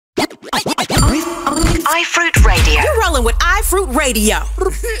iFruit Radio. You're rolling with iFruit Radio.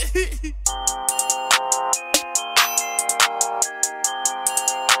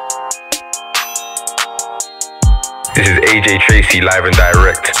 This is AJ Tracy live and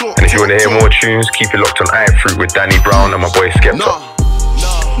direct. And if you want to hear more tunes, keep it locked on iFruit with Danny Brown and my boy Skepta.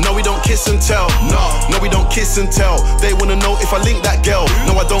 No, we don't kiss and tell. No, we don't kiss and tell. They wanna know if I link that girl.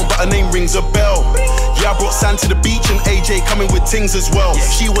 No, I don't, but her name rings a bell. Yeah, I brought Sam to the beach and AJ coming with things as well.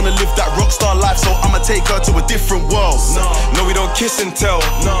 She wanna live that rockstar life, so I'ma take her to a different world. No, we don't kiss and tell.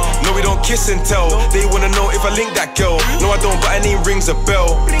 No, we don't kiss and tell. They wanna know if I link that girl. No, I don't, but her name rings a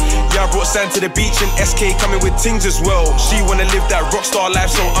bell. Yeah, I brought Sam to the beach and SK coming with things as well. She wanna live that rockstar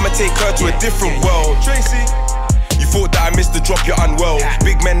life, so I'ma take her to a different world. Tracy. You thought that I missed the drop, you're unwell.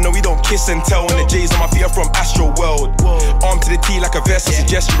 Big men, no, we don't kiss and tell. And the J's on my feet are from Astro World. Arm to the T like a vest, I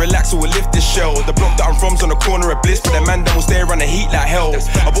suggest you relax or we'll lift this shell. The block that I'm from's on the corner of Bliss, but the man them was there on the heat like hell.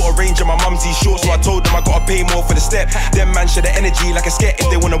 I bought a range of my mum's shorts, so I told them I gotta pay more for the step. Them man share the energy like a sket. If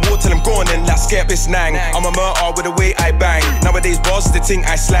they wanna war, tell them go on then, like skep, it's nang. I'm a murder with the way I bang. Nowadays bars is the thing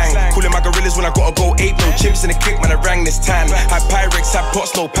I slang. Calling my gorillas when I gotta go ape. No chimps in the click, man, I rang this tan. Had Pyrex, had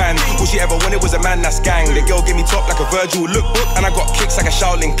pots, no pan. All she ever wanted was a man that's gang. The girl gave me top like a Virgil lookbook, and I got kicks like a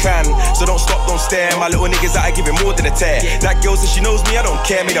Shaolin clan. So don't stop, don't stare. My little niggas that I give it more than a tear. That girl says she knows me, I don't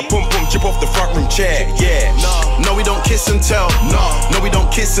care. Made a pum pum chip off the front room chair. Yeah. No, we don't kiss and tell. No, we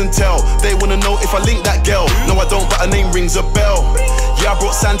don't kiss and tell. They wanna know if I link that girl. No, I don't, but her name rings a bell. Yeah, I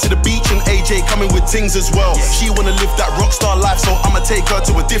brought Sam to the beach and AJ coming with things as well. She wanna live that rockstar life, so I'ma take her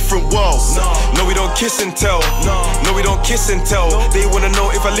to a different world. No, we don't kiss and tell. No, we don't kiss and tell. They wanna know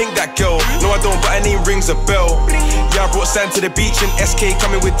if I link that girl. No, I don't, but her name rings a bell. Yeah, I brought Sam to the beach and SK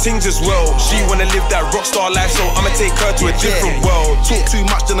coming with things as well. She wanna live that rockstar life, so I'ma take her to a different world. Talk too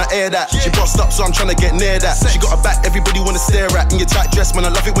much, then I air that. She bossed up, so I'm tryna get near that. She got a back, everybody wanna stare at. In your tight dress, man, I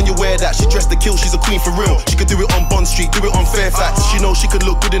love it when you wear that. She dressed to kill, she's a queen for real. She could do it on Bond Street, do it on Fairfax. She knows she could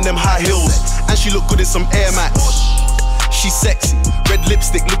look good in them high heels, and she look good in some Air Max. She's sexy, red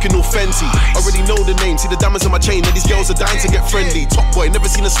lipstick looking all Fenty. Already know the name, see the diamonds on my chain, and these girls are dying to get friendly. Top boy,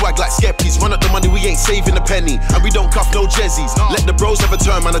 never seen a swag like Skeppies. Run up the money, we ain't saving a penny. And we don't cuff no jezzies. Let the bros have a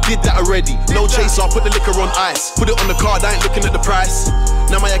turn, man, I did that already. No chaser, put the liquor on ice. Put it on the card, I ain't looking at the price.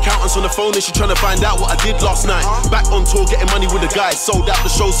 Now my accountant's on the phone and she tryna find out what I did last night. Back on tour, getting money with the guys. Sold out the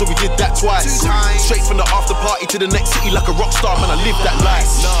show, so we did that twice. Straight from the after party to the next city like a rock star, man, I live that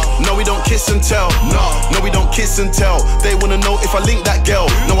life. No, we don't kiss and tell. No, we don't kiss and tell. They wanna know if I link that girl.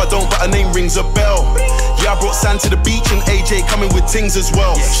 No, I don't, but her name rings a bell. Yeah, I brought Sam to the beach and AJ coming with things as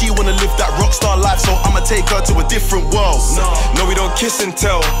well. She wanna live that rockstar life, so I'ma take her to a different world. No, we don't kiss and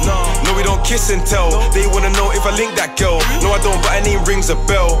tell. No, we don't kiss and tell. They wanna know if I link that girl. No, I don't, but her name rings a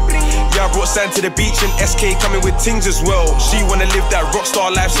bell. Yeah, I brought Sam to the beach and SK coming with things as well. She wanna live that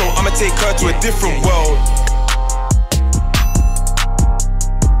rockstar life, so I'ma take her to a different world.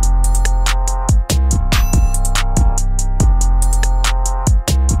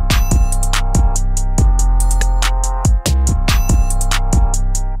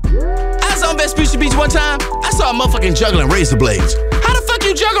 Beach one time, I saw a motherfucking juggling razor blades. How the fuck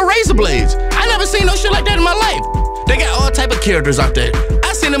you juggle razor blades? I never seen no shit like that in my life. They got all type of characters out there.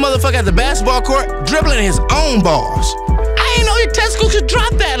 I seen a motherfucker at the basketball court dribbling his own balls. I ain't know your testicles could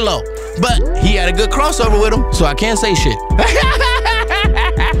drop that low. But he had a good crossover with him, so I can't say shit.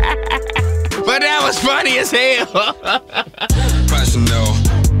 But that was funny as hell. Passion now,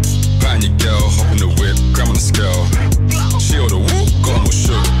 bang your girl, hop in the whip, grab on the scale. She order whoop, got more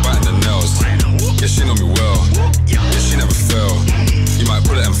shook, biting the nails. Yeah, she know me well, yeah, she never fell. You might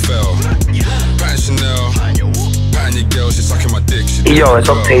pull it and fail. Patting Chanel, patting your girl, she sucking my dick. Yo, it's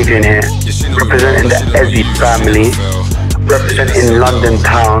Octavian here, representing the Ezzy family, representing London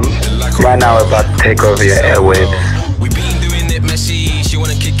town. Right now we're about to take over your airwaves. We been doing it messy, she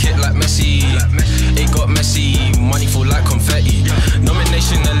wanna kick it like Messi. It got messy, money fall like confetti.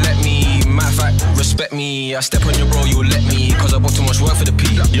 Nomination and let me, matter of fact, respect me. I step on your bro, you'll let me, cause I bought too much work for the P.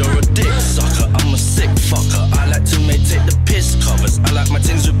 You're a dick sucker, I'm a sick fucker. I like to take the piss covers. I like my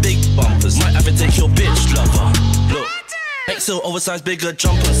things with big bumpers. Might have to take your bitch lover. Look, XL oversized bigger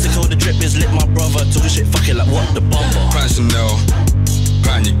jumper. Sick of the drip is lit my brother. Talking shit, fuck it like what the bumper. Patting Chanel,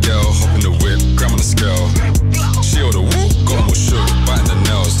 patting your girl, hop in the whip, grab on the scale. She order whoop, got more shook, biting the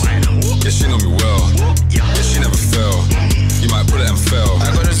nails. Yeah, she know me well, yeah, she never fell. You might pull it and fail.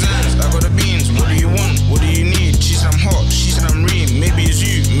 I got the Zans, I got the beans. What do you want? What do you need? She said I'm hot, she said I'm ream. Maybe it's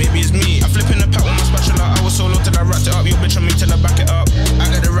you, maybe it's me. I flip in the pack with my spatula. I was so low till I wrapped it up. Your bitch on me till I back it up. I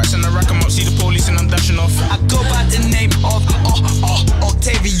got the racks and I rack them up. See the police and I'm dashing off. I go by the name of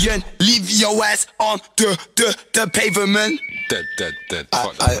Octavian. Leave your ass on the pavement. Dead.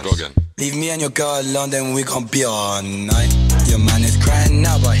 Fuck that, go again. Leave me and your girl alone, then we gon' be all night. Your man is crying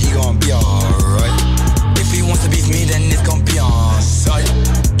now, but he gon' be alright. If he wants to beat me, then it's gon' be on sight.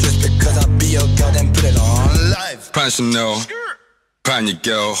 Just because I be your girl, then put it on live. Pan Chanel, pan your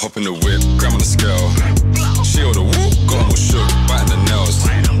girl, hop in the whip, grab on the scale. She all the whoop, got 'em all shook, biting the nails.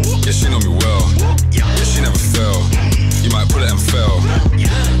 Yeah, she know me well, yeah, she never fell. You might pull it and fail.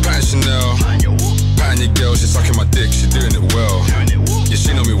 Pan Chanel, pan your girl, she sucking my dick, she doing it well. Yeah,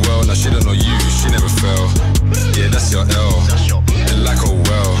 she know me well, now she don't know you, she never fell. Yeah, that's your L, and like oh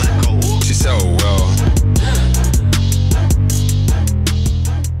well, she said oh well.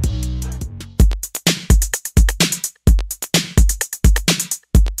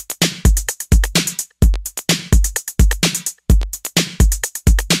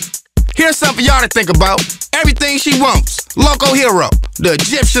 Here's something for y'all to think about. Everything she wants. Loco Hero, the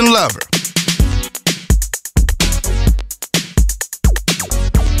Egyptian lover.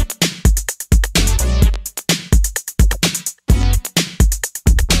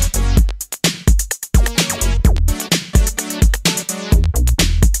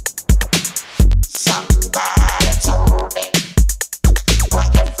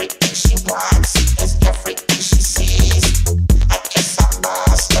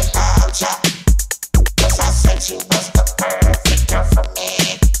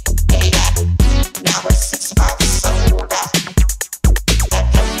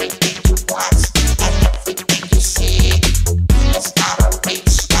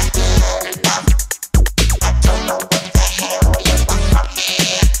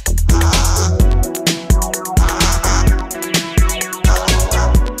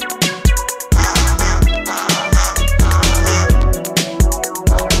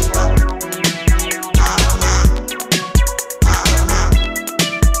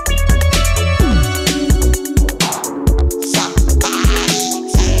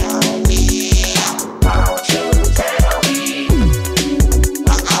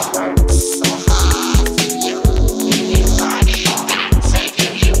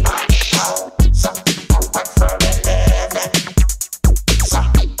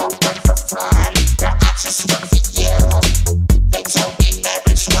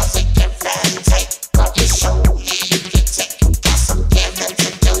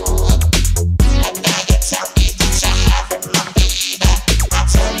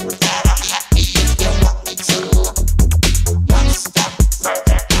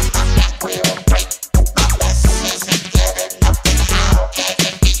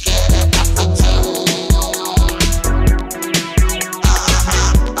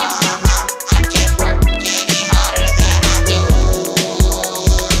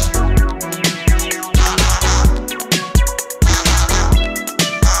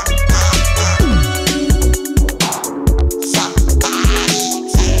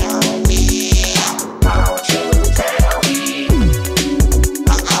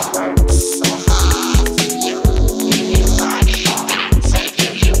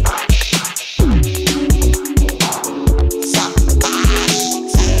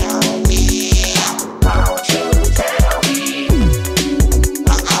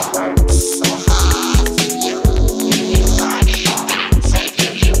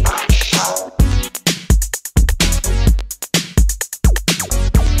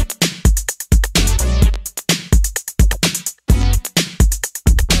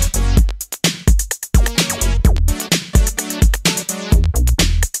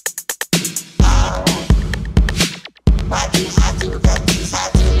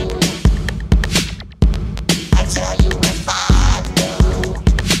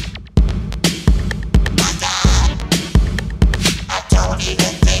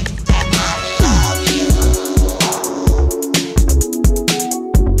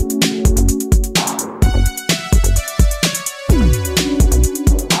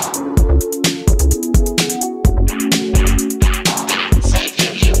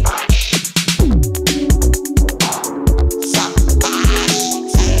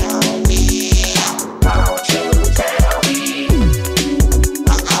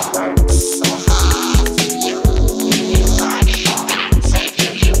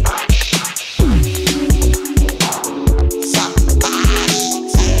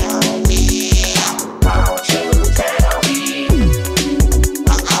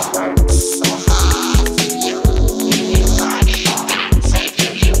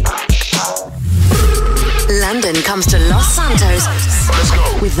 comes to Los Santos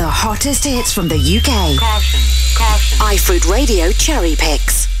with the hottest hits from the UK. iFruit Radio Cherry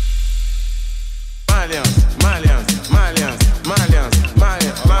Picks. Malians.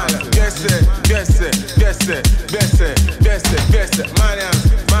 Guess it.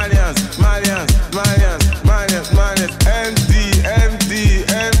 Malians.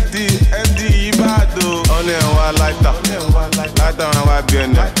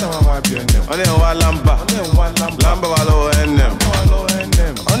 YBN. On them wa lamba wa lo NM.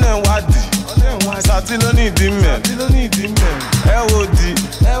 On them wadi. Sati lo ni di men.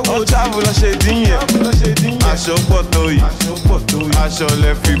 On travel lo ṣe dín yẹn. Aṣọ pọ̀ tó yìí. Aṣọ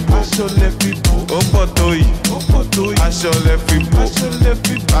lẹ fi bò. Ó pọ̀ tó yìí. Aṣọ lẹ fi bò.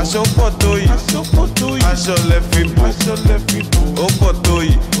 Aṣọ pọ̀ tó yìí. Aṣọ lẹ fi bò. Ó pọ̀ tó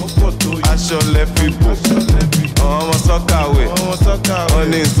yìí. Aṣọ lẹ fi bò. Ọmọ sọ́kàwé. Wọ́n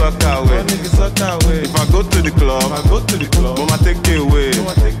ní sọ́kàwé. If I go to the club, mo ma take away.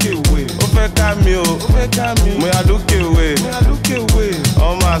 Ó fẹ́ ká mi o, mo yà lókè wé.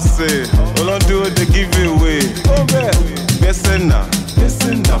 Ọmọ àṣẹ, olóńdúró dey give away. Gbẹ́sẹ̀ náà,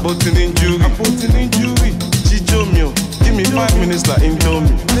 àbótí ní injury. Jíjó mi o, give me 5 minutes like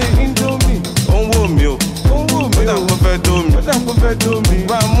Indomie. Ó ń wò mí o, ó dà kó fẹ́ dó mi.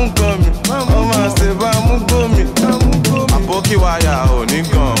 Bá a mú nǹkan mi, ọmọ àṣẹ bá a mú gbó mi. Àbókí wáyà ò ní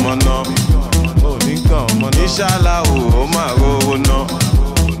kàn ọmọ náà. Inshallah ó máa rówó náà.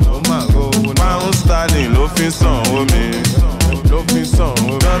 Pound sterling ló fi sanwó mi.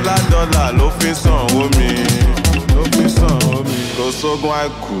 Dọ́là ló fi sanwó mi. Kò sógun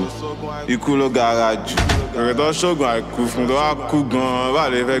àìkú, ikú ló gara jù. Èrè tó ṣógun àìkú fún tó wá kú gan-an, bá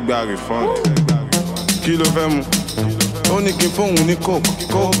lè fẹ́ gba refund. Kí ló fẹ́ mu? Ó ní kí n fóun ní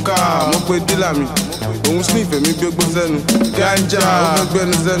kókà, mo pe dílà mi. Òun sniff èmi gbégbó sẹ́nu. Ganja, ó fẹ́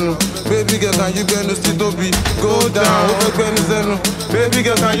gbẹ́nu sẹ́nu. Baby girl, can you gbẹ́nu sí tóbi? Go down, ó fẹ́ gbẹ́nu sẹ́nu. Baby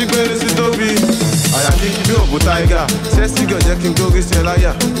girl, can you gbẹ́nu sí tóbi? Àyà kí n bí òbú tiger. Sexy girl jẹ́ kí n gbórí sí ẹ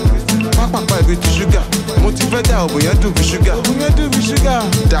láyà. Pápápá ibi ti ṣúgà. Mo ti fẹ́ dà òbò yẹn dùn bí ṣúgà.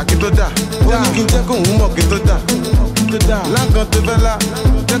 Dà kí tó dà. Ó ní kí n jẹ́ kóun mọ̀ kí tó dà. Láǹkan tó fẹ́ la.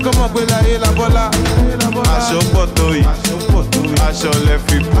 Jẹ́ kó mọ̀ pé láyé la bọ́lá. Aṣọ pọ̀ tó yìí. Aṣọ lẹ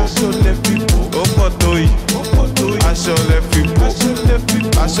fi bò. Ó pọ̀ tó yìí. Aṣọ lẹ fi bò.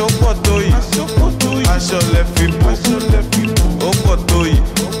 Aṣọ pọ̀ tó yìí. Aṣọ lẹ fi bò. Ó pọ̀ tó yìí.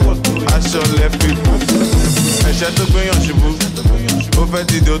 Aṣọ lẹ fi bò. Ẹ̀ṣẹ̀ tó gbéyàn ṣubú. Ó fẹ́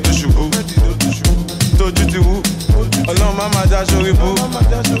dìde ó tún ṣubú. Tójú ti wú. Ọlọ́run má máa já sórí bú.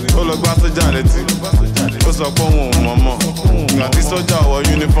 Ó lọ gbá sójà létí. Ó sọ pé òun ò mọ̀ mọ̀. Ìgbà tí sójà wọ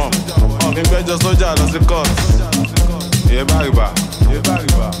uniform. Ọ̀gbìn gbẹ́jọ sójà lọ sí court. Ìyẹ́ bá rìbá.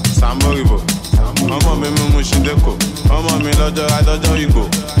 Sàmbó rìbò. Ọmọ mi mú ṣídẹ́kọ̀. Ọmọ mi lọ́jọ́ adọ́jọ́ ìgbò.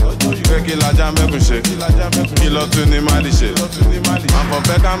 Pé kí lajá mẹ́kùn ṣe. Kí lọ tún ní Mali ṣe. Àpọ̀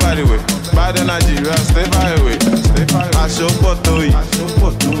fẹ́ ká má rí wè. Bad energy rẹ̀ stay far away. Aṣọ pọ̀ tó yìí.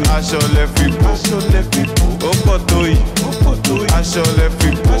 Aṣọ lẹ fi bò. Ó pọ̀ tó yìí. Aṣọ lẹ fi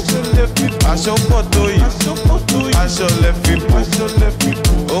bò. Aṣọ pọ̀ tó yìí. Aṣọ lẹ fi bò.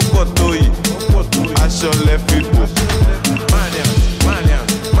 Ó pọ̀ tó yìí. Aṣọ lẹ fi bò.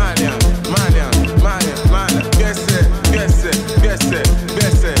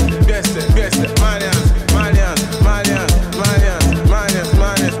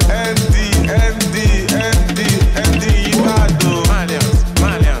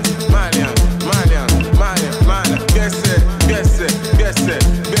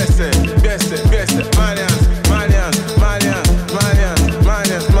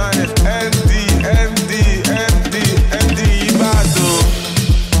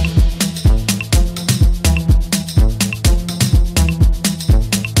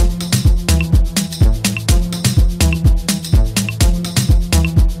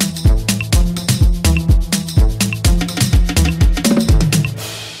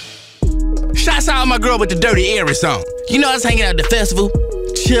 My girl with the dirty Aries on. You know, I was hanging out at the festival,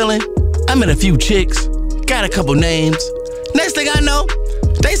 chilling. I met a few chicks, got a couple names. Next thing I know,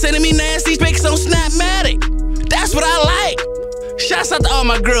 they sending me nasty pics on Snapmatic. That's what I like. Shouts out to all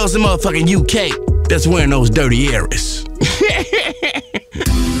my girls in motherfucking UK that's wearing those dirty Aries.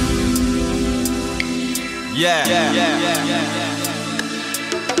 Yeah.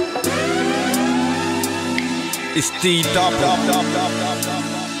 It's D-Double.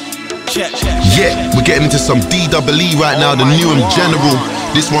 Yeah, we're getting into some DEE right now, the new and general.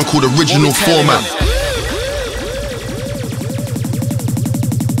 This one called Original Format.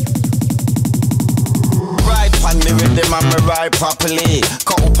 Ride on the rhythm and me ride properly.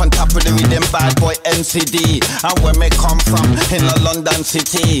 Cut up on top of the rhythm, bad boy NCD. And where me come from, in a London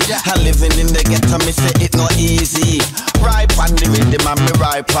city. And living in the ghetto, me say it not easy. Ride on the rhythm and me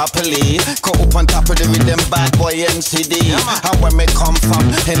ride properly. Cut up on top of the rhythm, bad boy NCD. And where me come from,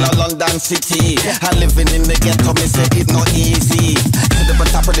 in a London city. And living in the ghetto, me say it not easy. Sit up on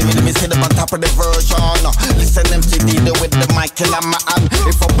top of the rhythm, me sit up on top of the version. Listen MCD, the with the mic in my hand.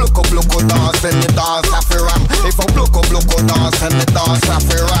 If I block up dance, then the dance have to ram. If I block dance, then the dance have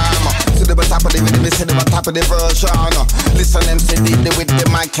to ram. See the top of the rhythm, see the top of the version. Listen MCD with the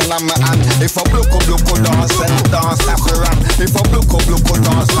mic in my hand. If I block dance, then the dance have to ram. If I block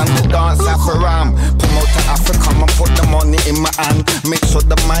dance, then the dance have to ram. Promote to Africa, and put the money in my hand. Make sure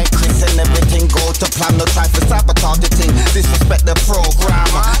the mic, Chris, and everything go to plan. No try for sabotage the thing, disrespect the program.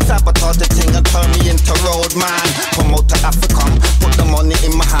 Sabotage the thing and turn me into road man. Promote to Africa, put the money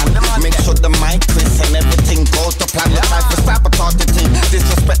in my hand. Make sure the mic, Chris, and everything go to plan. No try for sabotage the thing,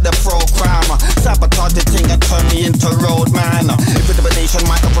 disrespect the program. Sabotage the thing and turn me into road man. Intimidation,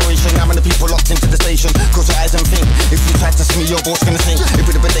 my operation, I'm in the people locked into the station. Close your eyes and think, if you try to see me, your boat's gonna sink.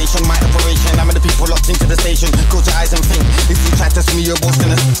 Intimidation, my operation, I'm in the people locked into the station. Close your eyes and think, if you try to see me, your boat's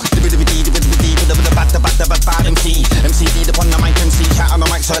gonna MCD upon the mic, MC chat on the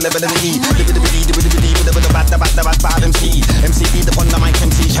mic, so level of the E. MCD upon the mic,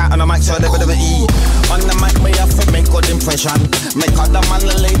 MC chat on the mic, so level of the E. On the mic, we have to make good impression. Make all the man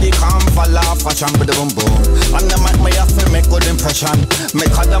and lady come follow fashion with the boom boom. On the mic, we have to make good impression.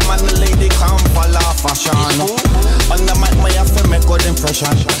 Make all the man and lady come follow fashion. On the mic, we have to make good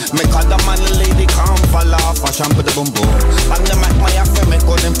impression. Make all the man and lady come follow fashion with the boom boom. On the mic, we have to make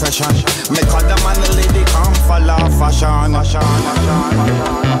good impression. Make all the man and lady come follow fashion.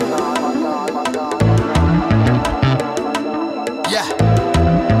 Yeah.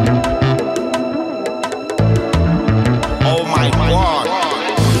 Oh my God.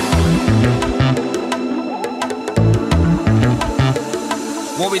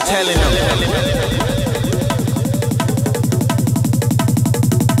 What we telling them?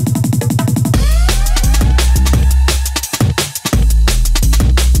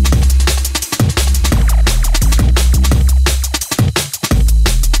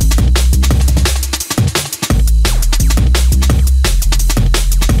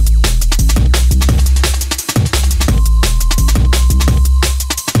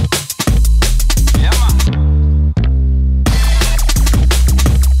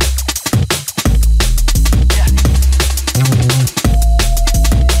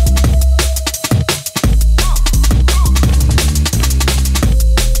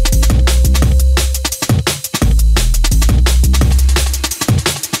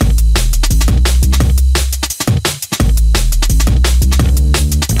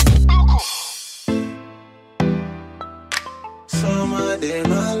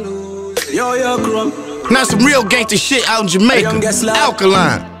 Now some real gangster shit out in Jamaica.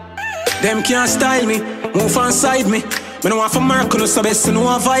 Alkaline. Them can't style me, move on side me. Me no want for Mercury, so best to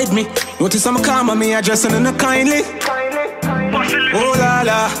no avoid me. Notice I'm calm on me, addressing in a kindly. Oh la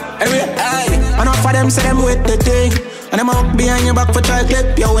la, every eye. Enough of them say them with the thing. And them up behind your back for try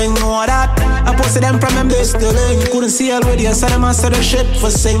clip, you ain't know that. I posted them from them this to link. Couldn't see already, I saw them answer the shit for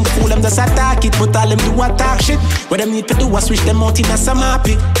sing. Fool them just attack it, but all them do attack shit. What them need to do is switch them out in a some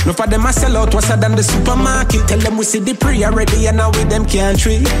happy. No for them I sell out, what's than the supermarket. Tell them we see the pre already and now with them can't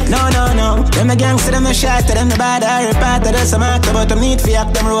treat. No, no, no, them the gangster, them the shot, them the bad, I repart to some actor, but them need to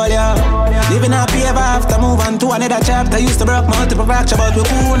act them roll, yeah. Living happy ever after, move on to another chapter. Used to broke multiple fracture, but we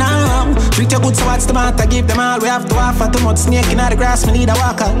cool now. Treat you good, so what's the matter? Give them all we have to offer. Too much snake in the grass, me need a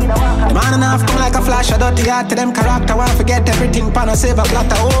walker. The man enough come like a flash, I dirty heart to them character. Want forget everything, pan a save a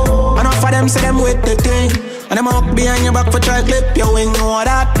platter. Oh, enough of them say them with the thing. And them up behind your back for try clip, you ain't know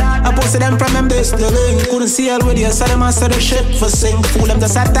that. I posted them from them this to link. Couldn't see already, I saw them answer the shit for sing. Fool them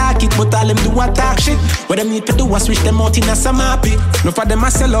just attack it, but all them do attack shit. What them need to do is switch them out in a some happy. No for them I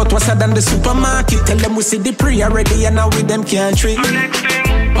sell out, what's than the supermarket. Tell them we see the pre already and now with them can't treat.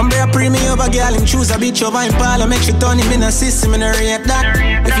 I'm a premium over girl, him choose a bitch over Impala. Make she turn him in a system and I rate that.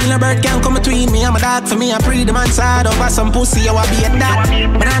 If you no bird can come between me, I'm a dog for me. I pre the man side over some pussy, I be at that.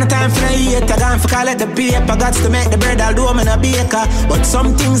 But I no time for the hate, I gone for call it the paper. Got to make the bread, I'll do them in a baker. But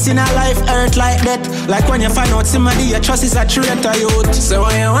some things in our life hurt like that. Like when you find out somebody you trust is a traitor youth. So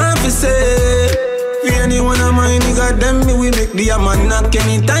what you want to say? For anyone of my nigga, them me we make the man knock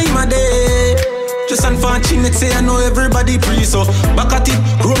any time of day. Just unfortunate, say I know everybody pre, so back at it.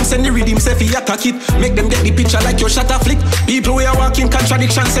 Rome send the rhythm, say fi attack it. Make them get the picture like your shutter flick. People we are walking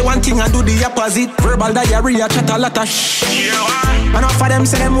contradiction, say one thing and do the opposite. Verbal diarrhea, chat a lot of shh. Enough of them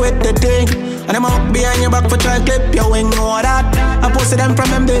say them with the thing. And them up behind your back for try clip, you ain't know that. I posted them from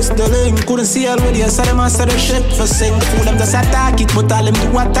them this to link. Couldn't see already, I saw them answer the shit for sing. Fool them just attack it, but all them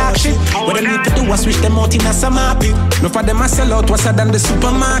do attack shit. What them need to do is switch them out in a some happy. No for them I sell out, what's than the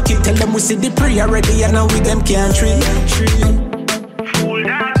supermarket. Tell them we see the pre already and now with them can't treat.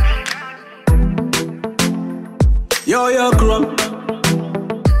 Yo, crumb.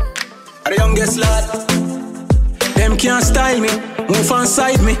 I'm the youngest lad. Them can't style me, move on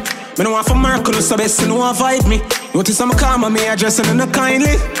side me. Me no want for miracle, so best you know avoid me. Notice I'm calm and me addressing in a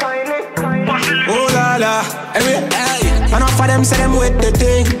kindly. Oh la la, anyway, hey. Enough of them say them with the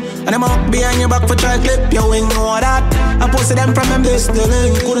thing, and them up behind your back for try clip your wing, know that. I posted them from them this the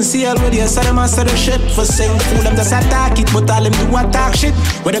link. Couldn't see already, so them answer the shit for sing. Fool them just attack it, but all them do attack shit.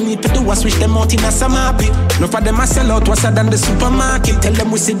 What them need to do is switch them out in a some happy. Enough of them a sell out, what's than the supermarket. Tell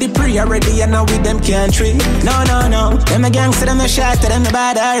them we see the pre already, and now with them can't treat. No, no, no, them a gangster, them a shot, them a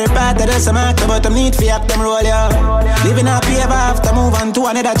bad, I repart, there's some actor, but them need for act them roll, yeah. Living happy ever after, move on to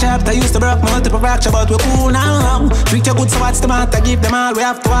another chapter. Used to broke multiple fracture, but we cool now. Treat your good, so what's the matter? Give them all we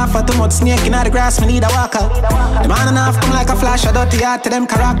have to offer. Too much snake in the grass, we need a walker. The man enough come like a flash, a dirty heart to them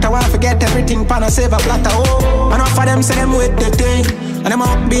character. Why forget everything, pan a save a platter. Oh, enough of them say them with the thing, and them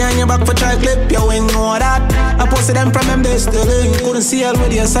up behind your back for try clip your wing, know that. I posted them from them this the link. Couldn't see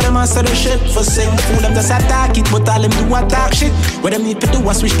already, so them answer the shit for sing. Fool them just attack it, but all them do attack shit. What them need to do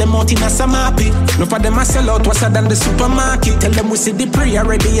is switch them out in a some happy. Enough of them a sell out, what's than the supermarket. Tell them we see the pre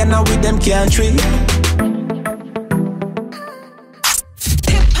already, and now with them can't treat.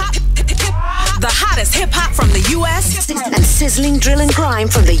 The hottest hip-hop from the US and sizzling drill and grime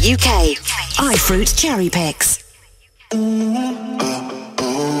from the UK. iFruit Cherry Picks.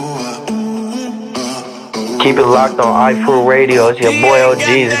 Keep it locked on iFruit Radio. It's your boy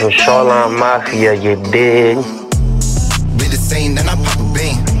OG's from Shoreline Mafia, you dig? Be the same, then I pop a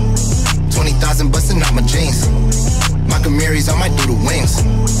bean. 20,000 busting out my jeans. My Camaries, I might do the wings.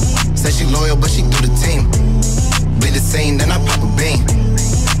 Said she loyal, but she do the team. Be the same, then I pop a bean.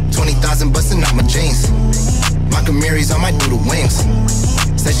 20,000 busting out my jeans. My Camaries, I might do the wings.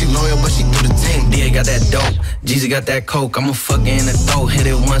 Said she loyal, but she do the team. DA got that dope, Jeezy got that coke. I'ma fuck in the dough, hit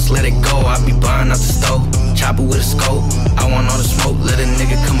it once, let it go. I be buying out the stove, chopper with a scope. I want all the smoke, let a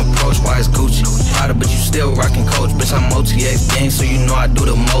nigga come approach. Why it's Gucci? Prada, but you still rockin' Coach. Bitch, I'm OTX gang, so you know I do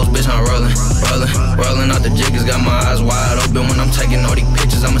the most. Bitch, I'm rollin' out the jiggers. Got my eyes wide open when I'm taking all these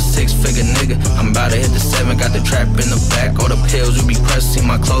pictures. I'm a 6-figure nigga. I'm about to hit the 7, got the trap in the back. All the pills you be pressing, see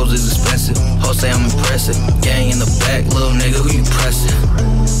my clothes is expensive. Hoes say I'm impressive. Gang in the back, little nigga, who you pressin'?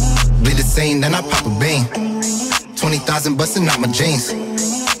 Be the same, then I pop a bean. 20,000 busting out my jeans.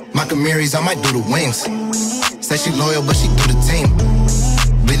 My Camaries, I might do the wings. Say she loyal, but she do the team.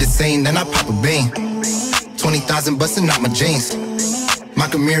 Be the same, then I pop a bean. 20,000 busting out my jeans. My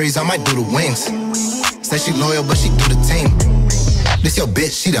Camaries, I might do the wings. Say she loyal, but she do the team. This your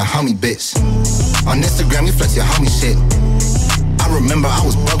bitch, she the homie bitch. On Instagram, you flex your homie shit. I remember I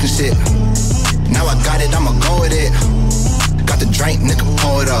was broken shit. Now I got it, I'ma go with it. Got the drink, nigga,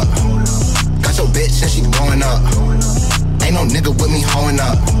 pour it up. Got your bitch and she blowing up. Ain't no nigga with me hoeing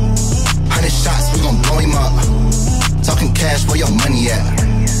up. 100 shots, we gon' blow him up. Talking cash, where your money at?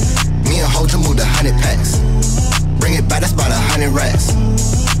 Me and Hoja moved 100 packs. Bring it back, that's about 100 racks.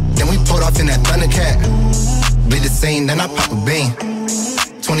 Then we pulled off in that Thundercat. Be the same, then I pop a bean.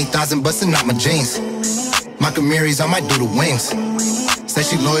 20,000 busting out my jeans. My Camaries, I might do the wings. Say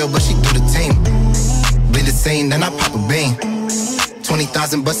she loyal, but she do the team. Be the same, then I pop a bean.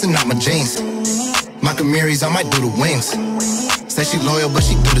 20,000 busting out my jeans. My Camaries, I might do the wings. Say she loyal, but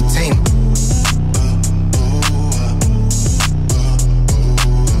she do the team.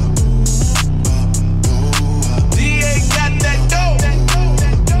 DA got that dope.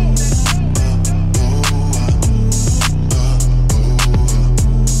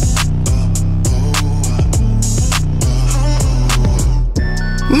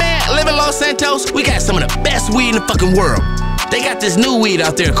 Man, live in Los Santos, we got some of the best weed in the fucking world. They got this new weed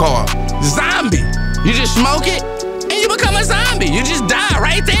out there called Zombie. You just smoke it, and you become a zombie. You just die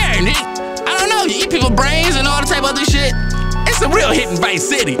right there. And I don't know, you eat people's brains and all the type of other shit. It's a real hit in Vice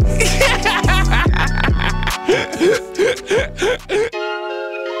City. They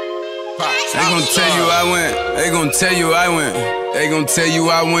gon' tell you I went. They gon' tell you I went. They gon' tell you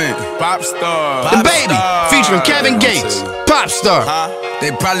I went. Pop star. The Baby, featuring Kevin Gates. Pop star.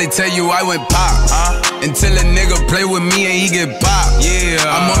 They probably tell you I went pop. Until a nigga play with me and he get popped. Yeah.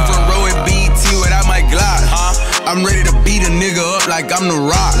 I'm on the road at BET without my Glock. I'm ready to beat a nigga up like I'm the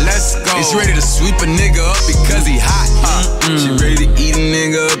Rock. Let's go. It's ready to sweep a nigga up because he hot. She ready to eat a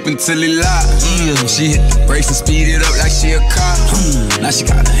nigga up until he lock. She hit the brakes and speed it up like she a cop. Now she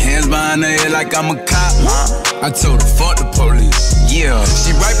got her hands behind her head like I'm a cop. I told her fuck the police. Yeah.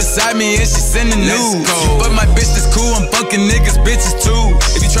 She right beside me and she sending news. But my bitch is cool, I'm fucking niggas, bitches too.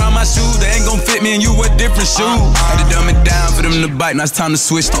 If you try my shoes, they ain't gon' fit me and you wear different shoes. Had to dumb it down for them to bite, now it's time to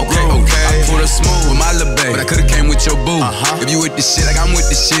switch the road. I pulled her smooth with my little babe, but I could've came with your boo. If you with the shit, like I'm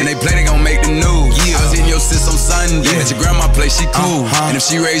with the shit, and they play, they gon' make the news. I was hitting your sis on Sunday, at your grandma place, she cool. And if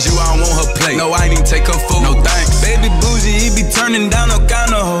she raise you, I don't want her plate. No, I ain't even take her food. No thanks. Baby bougie, he be turning down no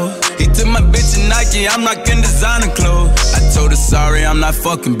kind of hoe. Nike, I'm rocking designer clothes. I told her sorry, I'm not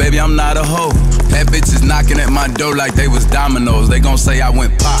fucking, baby, I'm not a hoe. Bad bitches knocking at my door like they was dominoes. They gon' say I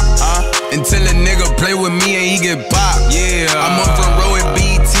went pop, until a nigga play with me and he get popped. Yeah, I'm up front row at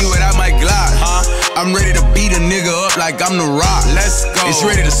BET without my Glock. I'm ready to beat a nigga up like I'm the Rock. Let's go. It's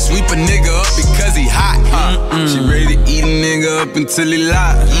ready to sweep a nigga up because he hot. She ready to eat a nigga up until he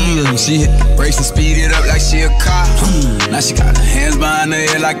locked. She hit the brakes and speed it up like she a cop. Now she got her hands behind her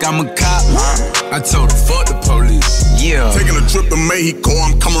head like I'm a cop. I told her fuck the police. Yeah. Taking a trip to Mexico,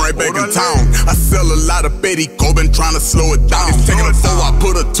 I'm coming right back in town. I sell a lot of Bettyco, been trying to slow it down. It's taking a 4, I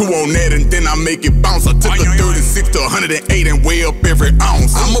put a 2 on that and then I make it bounce. I took a 36 to 108 and weigh up every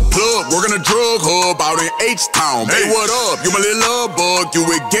ounce. I'm a plug, working a drug hub out in H-Town. Hey, what up? You my little love bug, you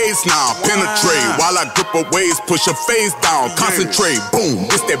with Gates now. Penetrate while I grip her waist, push her face down. Concentrate, boom,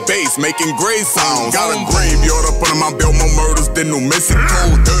 it's that bass making great sounds. Got a graveyard up under my belt, more murders than New Mexico.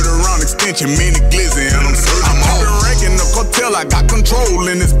 30 round extension, mini glizzy, and I'm certain. I'm wrecking the cartel, I got control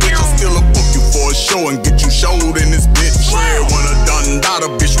in this bitch. I still a book you for a show and get you showed in this bitch. Shred when I done dot a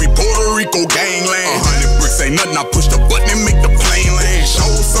bitch, we Puerto Rico gangland. 100 bricks ain't nothing, I push the button and make the plane land. Show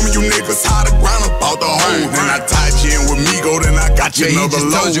some of you niggas how to grind about the hole. Then I tied you in with Migo, then I got you another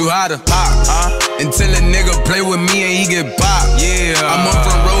load. Told you how to pop, until a nigga play with me and he get popped. Yeah, I'm up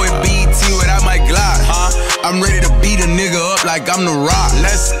front row at BET without my Glock. I'm ready to beat a nigga up like I'm the Rock.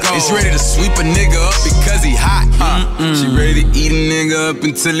 Let's go. It's ready to sweep a nigga up because he hot. She ready to eat a nigga up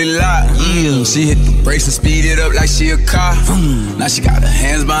until he locked. She hit the brakes and speed it up like she a cop. Now she got her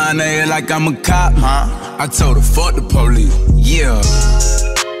hands behind her head like I'm a cop. I told her fuck the police. Yeah.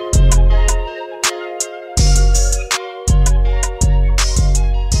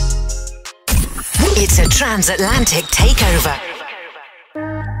 It's a transatlantic takeover.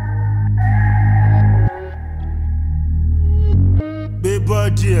 Big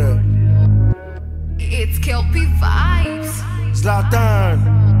body. It's Kelpie vibes. Zlatan.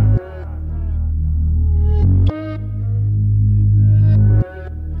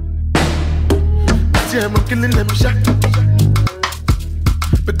 I'm killing them shot.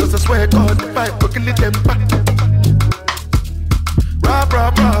 Because I swear God, the fight, we're killing them back. Rob,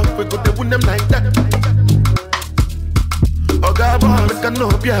 we go to win them like that. Oh God, boy, we can know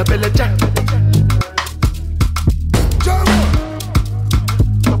be a belly jack.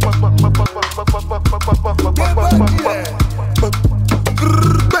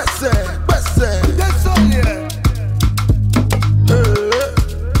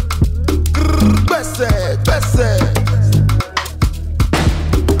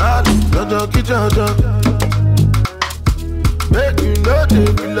 Make you know they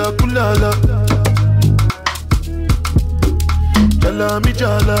feel like kulala. Jala mi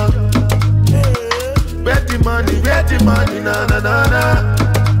jala. Where the money, na na na na.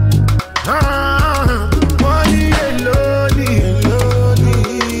 Money alone.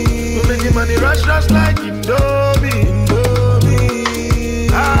 Make the money rush like Indomie.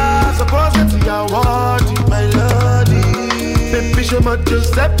 Suppose it's your word, my lordy. Baby, show my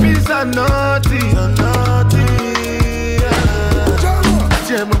Giuseppe's a naughty.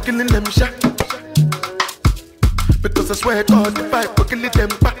 I'm killing them shot. Because I swear God, the fight, we're killing them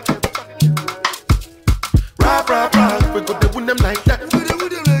back. Rob, we go to win them like that.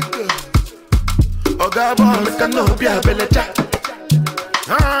 Oh God, boy, we can know be a belly jack.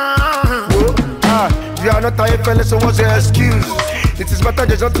 You are not a fella, so what's your excuse? It is better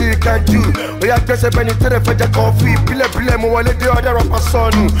there's nothing you can do. Oh yeah, guess I've been in the fed coffee. Pile, mo wale de other of a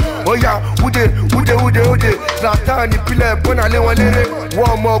son. Oh yeah, ude. Zlatan, pile, bona le wale.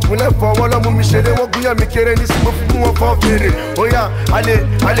 Warm up, for one of me share. What we are making this move for Ferry. Oh yeah,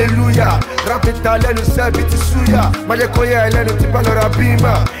 hallelujah. Rap it, I learn to serve it to Suya. Majakoya, I learn to Balora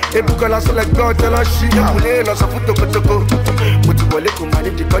Bima. Ebuka la sola God, tell us she have lots of photo. But you will come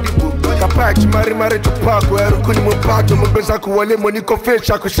manage the body book. Kapachi, Mari to park where Kunimo Park, no Bezaku, Wale, Monico Fish,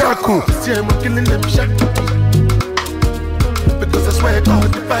 Shaku. See, I'm killing them shot. Because I swear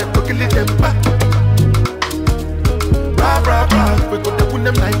God, the fight, we're killing them back. Rob, we go to win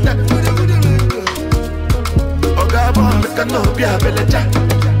them like that. Oh God, boy, we can know be a belly jack.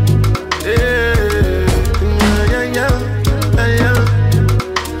 Yeah.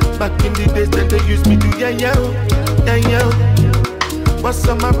 Back in the days, then they used me to yeah. What's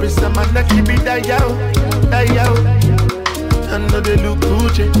on my wrist, I'm a lucky be that yo. I know they look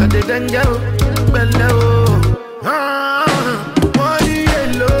Gucci, and they done yo. Bello. Money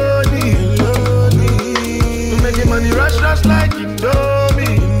alone. Making money rush like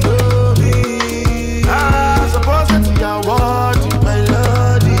Indomie. Suppose it's your word, my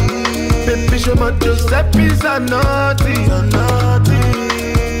lordy. Baby, show my Giuseppe's a naughty.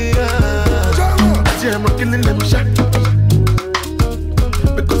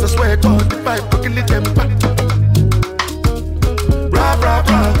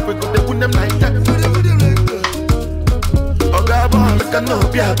 can no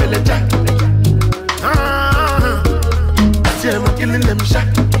be a beleja. See them killing them shot.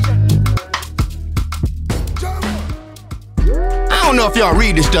 I don't know if y'all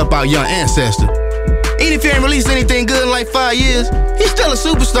read this stuff about Young Ancestor. Even if he ain't released anything good in like 5 years, he's still a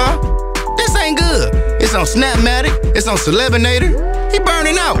superstar. This ain't good. It's on Snapmatic, it's on Celebinator. He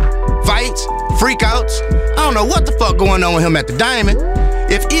burning out. Fights, freakouts. I don't know what the fuck going on with him at the Diamond.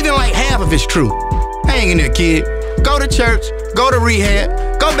 If even like half of it's true, hang in there, kid. Go to church, go to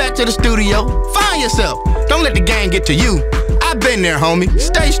rehab, go back to the studio, find yourself. Don't let the game get to you. I've been there, homie.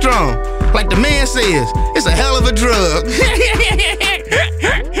 Stay strong. Like the man says, it's a hell of a drug.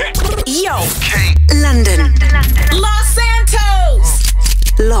 Yo, London. Los Santos.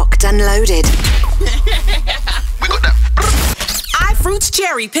 Locked and loaded. We got that. iFruit's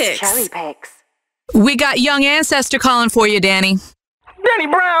Cherry Picks. Cherry Picks. We got Young Ancestor calling for you, Danny. Danny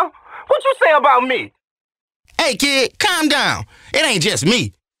Brown, what you say about me? Hey, kid, calm down. It ain't just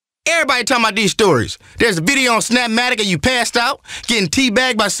me. Everybody talking about these stories. There's a video on Snapmatic of you passed out, getting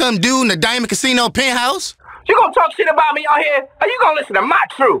teabagged by some dude in the Diamond Casino penthouse. You gonna talk shit about me out here, or you gonna listen to my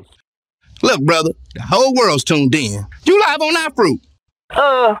truth? Look, brother, the whole world's tuned in. You live on iFruit.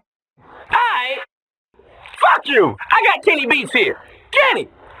 Alright. Fuck you. I got Kenny Beats here. Kenny,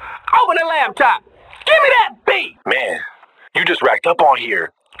 open the laptop. Give me that beat. Man, you just racked up on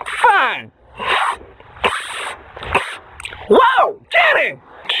here. Fine. Whoa, Kenny!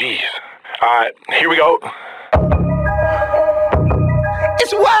 Jeez. Alright, here we go.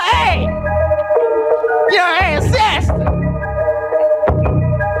 It's what, hey! Your ancestor!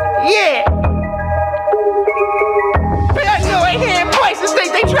 Yeah! But I know they hearing voices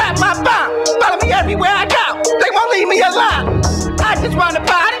think they trapped my bomb. Follow me everywhere I go. They won't leave me alone. I just want a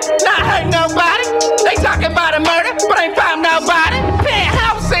body, not hurt nobody. They talking about a murder, but ain't found nobody.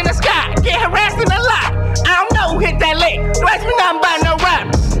 Penthouse in the sky, get harassed in the lot. I don't know who hit that lick. There's nothing by no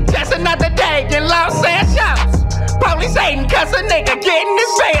robber. Just another day in Los Santos. Police hating cause a nigga getting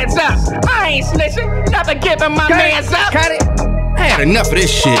his pants up. I ain't snitching, never giving my mans up. Cut it. I had enough of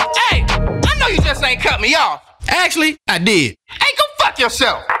this shit. Hey, I know you just ain't cut me off. Actually, I did. Hey, go fuck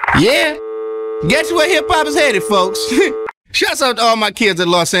yourself. Yeah. Guess where hip-hop is headed, folks? Shouts out to all my kids at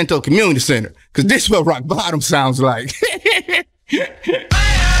Los Santos Community Center, cause this is what rock bottom sounds like.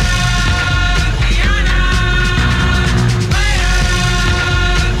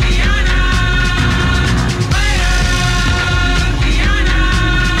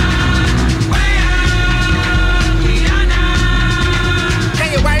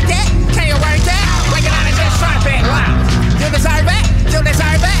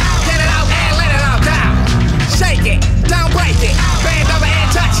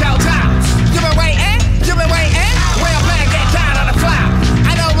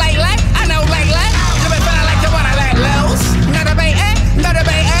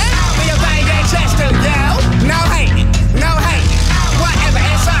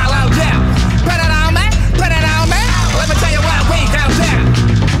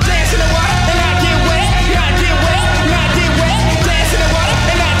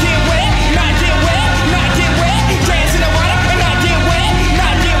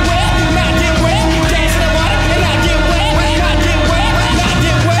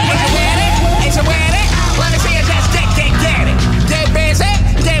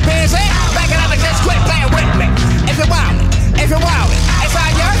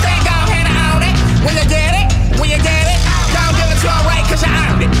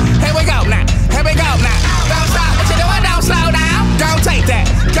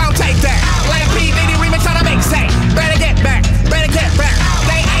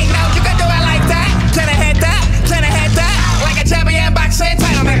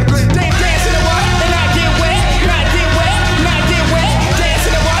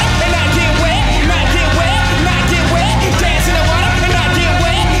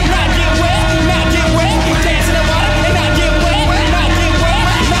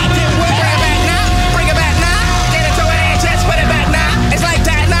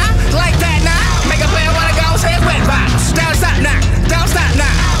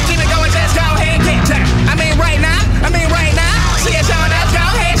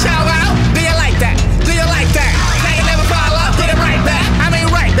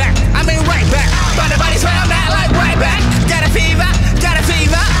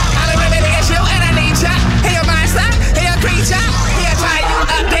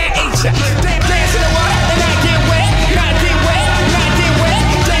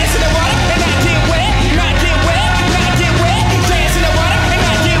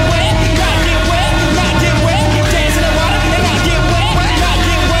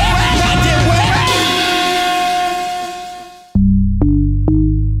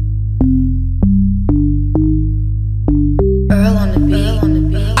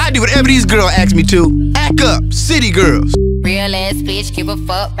 whatever these girls ask me to. Act up, city girls. Real ass bitch, give a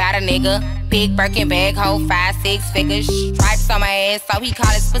fuck about a nigga. Big Birkin bag, hold 5-6 figures. Stripes on my ass, so he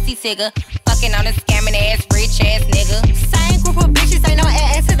call his pussy tigger. Fucking on a scamming ass, rich ass nigga. Same group of bitches, ain't no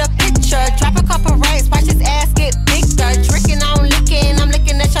ass to the picture. Drop a couple racks, watch his ass get bigger. Drinking on licking, I'm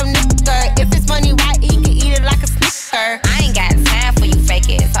looking at your nigga. If it's money right, he can eat it like a snicker. I ain't got time for you fake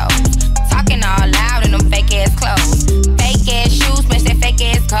ass hoes. Talking all loud in them fake ass clothes. Fake ass shoes, match that fake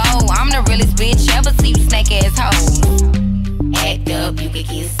ass coat. I'm the realest bitch ever see you snake ass hoes. Act up, you could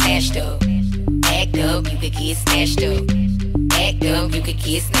get snatched up. Act up, you could get snatched up. Act up, you could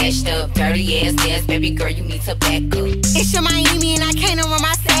get snatched up. Dirty ass ass, baby girl, you need to back up. It's your Miami and I can't run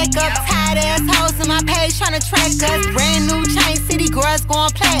my sack up. Tired ass hoes on my page tryna track us. Brand new chain city girls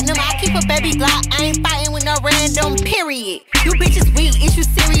going platinum. I keep a baby Glock, I ain't fighting with no random, period. You bitches weak, is you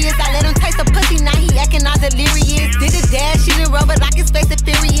serious? I let him taste the pussy, now he acting all delirious. Did a dash, she didn't rubber like his face is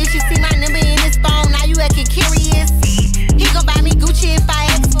furious. You see my number in his phone, now you acting curious. He gon' buy me Gucci if I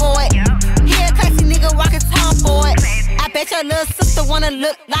ask for it. He a classy nigga walking tall for it. I bet your little sister wanna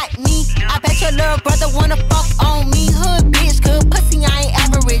look like me. I bet your little brother wanna fuck on me. Hood bitch, good pussy, I ain't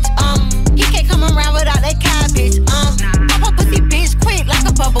average. He can't come around without that cabbage. Pop a pussy bitch quick like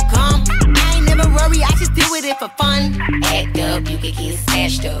a bubble gum. I ain't never worry, I just deal with it for fun. Act up, you could get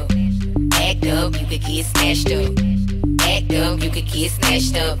snatched up. Act up, you could get snatched up. Act up, you could get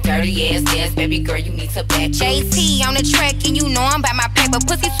snatched up. Dirty ass ass, baby girl, you need to back. JT on the track, and you know I'm about my paper.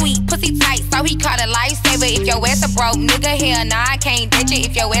 Pussy sweet, pussy tight, so he caught a lifesaver. If your ass a broke nigga, hell nah, I can't ditch it.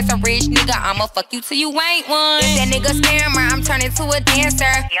 If your ass a rich nigga, I'ma fuck you till you ain't one. If that nigga scammer, I'm turning to a dancer.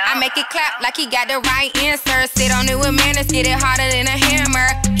 I make it clap like he got the right answer. Sit on it with manners, get it harder than a hammer.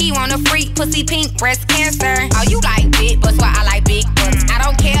 He want a freak, pussy pink, breast cancer. Oh, you like big butts, well I like big butts. I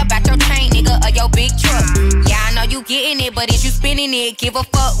don't care about your chain, nigga, or your big truck. Yeah, I know you getting it, but is you spinning it? Give a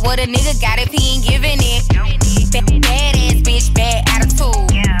fuck what a nigga got if he ain't giving it. Bad ass bitch, bad attitude.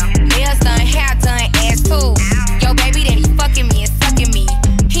 Nails done, hair done, ass too. Yo, baby, that he fucking me and sucking me.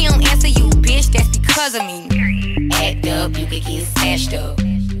 He don't answer you, bitch, that's because of me. Act up, you could get snatched up.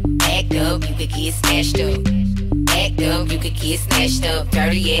 Act up, you could get snatched up. Act up, you could get snatched up.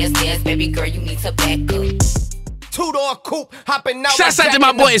 Dirty ass ass, baby girl, you need to back up. Two-door coupe, hopping out. Shouts out to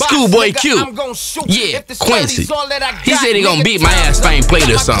my boy Schoolboy Q. Yeah, Quincy. He said he gonna beat my ass if I ain't played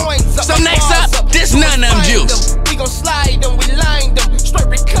this song. So next up, this none of them juice. We gon' slide them, we lined them, straight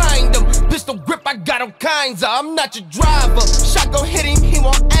reclined them. Pistol grip, I got them kinds of. I'm not your driver. Shot gon' hit him, he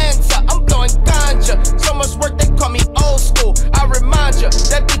won't answer. I'm blowing ganja. So much work, they call me old school. I remind you,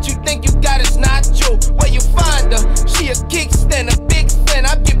 that bitch you think you got is not you. Where you find her? She a kickstand, a big fan.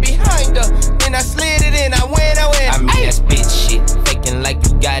 I get behind her. Then I slid it in, I went. I mean, that's bitch shit. Faking like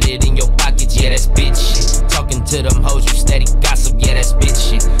you got it in your pocket, yeah, that's bitch shit. Talking to them hoes, you steady gossip, yeah, that's bitch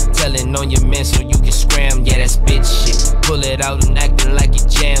shit. Telling on your man so you can scram, yeah, that's bitch shit. Pull it out and acting like you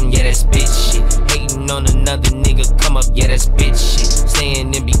jam, yeah, that's bitch shit. Hating on another nigga, come up, yeah, that's bitch shit.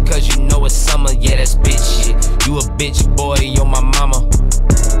 Staying in because you know it's summer, yeah, that's bitch shit. You a bitch boy, you're my mama.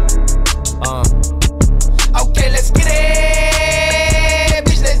 Okay, let's get it,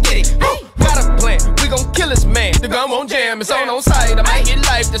 bitch, let's get it. Got a plan, we gon' kill this man. The gun won't jam, it's on sight. I might get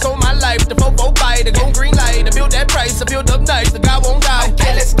life, that's on my life. The fofo bite, the gon' green light. I build that price, I build up nice. The guy won't die.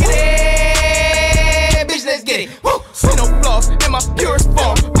 Okay, let's get it, bitch, let's get it. Woo! See no flaws in my purest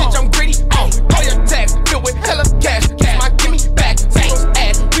form. Bitch, I'm greedy, all your tax filled with hella cash. Kiss my gimme back, singles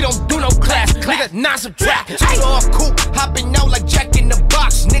ass. We don't do no class, nigga, non-subtract. Two-door coupe, hopping out like Jack in the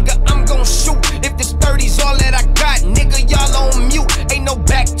Box. Nigga, I'm gon' shoot. If this 30's all that I got, nigga, y'all on mute. Ain't no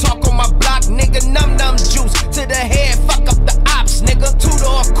back talk on my block, nigga. Num juice to the head, fuck up the ops, nigga.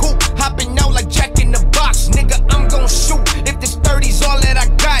 Two-door coupe, hopping out like Jack in the Box, nigga. I'm gon' shoot. If this 30's all that I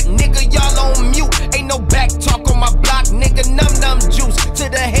got, nigga, y'all on mute. Ain't no back talk on my block, nigga. Num juice to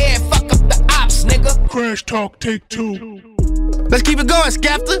the head, fuck up the ops, nigga. Crash Talk, take 2. Let's keep it going,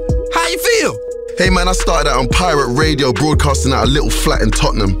 Skafter. How you feel? Hey man, I started out on pirate radio, broadcasting out a little flat in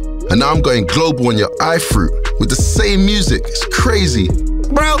Tottenham. And now I'm going global on your iFruit with the same music. It's crazy.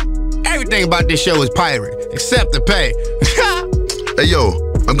 Bro, everything about this show is pirate, except the pay. Hey yo,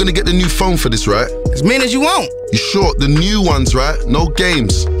 I'm gonna get the new phone for this, right? As many as you want. You sure? The new ones, right? No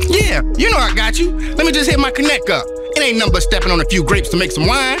games. Yeah, you know I got you. Let me just hit my connect up. It ain't nothing but stepping on a few grapes to make some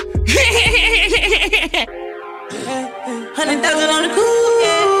wine. 100,000 on the cool,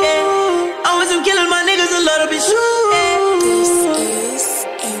 yeah, yeah. Always I'm killing my niggas a little bit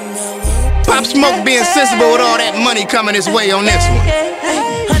Pop Smoke being sensible with all that money coming his way on this one.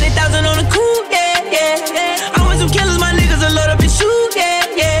 100,000 on the cool, yeah, yeah. Always some killers, my niggas a little bit yeah,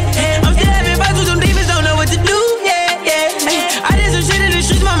 yeah. I'm still having fights with some demons, don't know what to do, yeah, yeah. I did some shit in the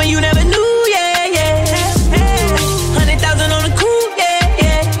streets, mama, you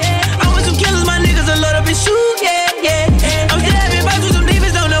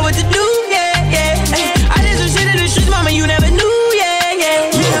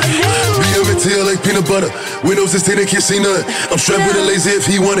butter. Windows is tinted, can't see nothing. I'm strapped with a lazy if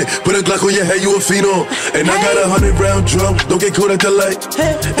he want it. Put a Glock on your head, you a phenom. And I got 100-round drum. Don't get caught at the light.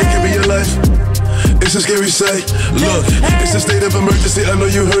 It can be your life. It's a scary sight. Look, it's a state of emergency. I know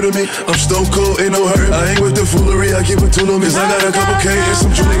you heard of me. I'm stone cold, ain't no hurt. I ain't with the foolery. I keep it too long. Cause I got a couple K and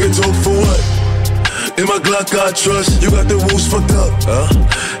some true nigga talk for what? In my Glock, I trust. You got the woos fucked up.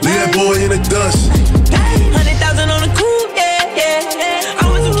 Leave that boy in the dust. 100,000 on the coupe, yeah. I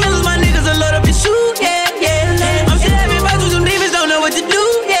want some killers, my niggas a load up and shoot, yeah. I'm still having fights with some demons, don't know what to do,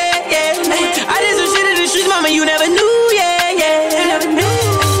 yeah. I did some shit in the streets, mama, you never knew, yeah. You never knew.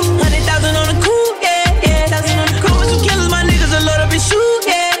 100,000 on the coupe, yeah. I want some killers, my niggas a load up and shoot,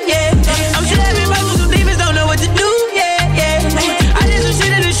 yeah. I'm still having fights with some demons, don't know what to do, yeah. I did some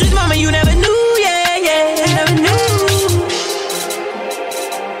shit in the streets, mama, you never knew, yeah. You never knew.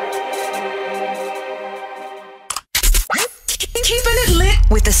 Keeping it lit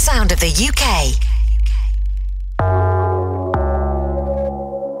with the sound of the UK.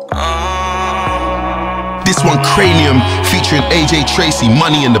 This one, Cranium, featuring AJ Tracy,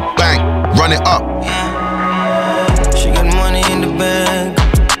 Money in the Bank. Run it up. She got money in the bank,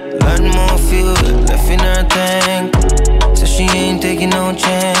 lot more fuel left in her tank. So she ain't taking no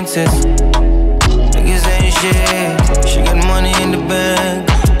chances. Niggas ain't shit. She got money in the bank,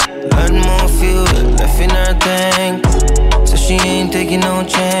 lot more fuel left in her tank. So she ain't taking no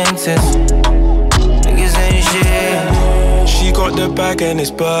chances. Niggas ain't shit. She got the bag and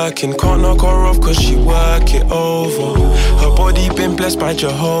it's Birkin. Can't knock her off cause she work it over. Her body been blessed by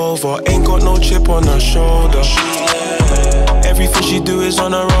Jehovah. Ain't got no chip on her shoulder. Everything she do is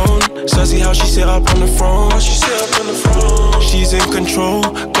on her own. Sassy how she sit up on the throne. She's in control,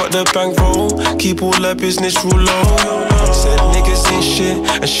 got the bankroll. Keep all her business rule low. Said niggas ain't shit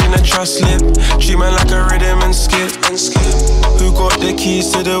and she not trust slip. Treat man like a rhythm and skip. Who got the keys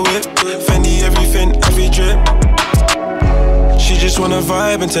to the whip? Fendi everything, every drip. She just wanna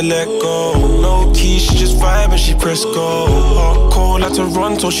vibe and to let go. No keys, she just vibe and she press go. Hot cold like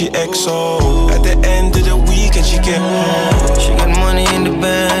Toronto, she XO. At the end of the week and she get home. She got money in the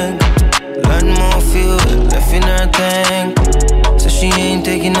bank, lot more fuel left in her tank. So she ain't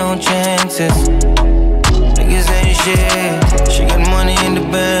taking no chances. Niggas ain't shit. She got money in the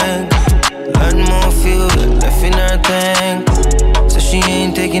bank, lot more fuel left in her tank. So she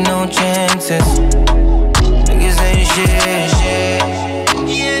ain't taking no chances. Niggas ain't shit.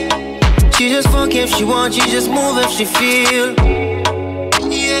 She just fuck if she want, she just move if she feel.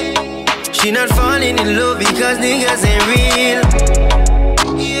 She not falling in love because niggas ain't real.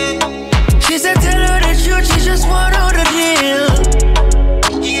 She said tell her the truth, she just want out the deal.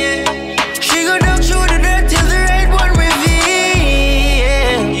 She go down through the dirt till the right one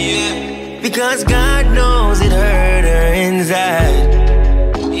reveal. Because God knows it hurt her inside.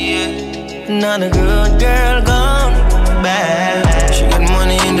 Not a good girl gone bad. She got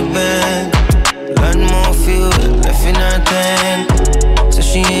money in the bank, lot more fuel left in her tank. So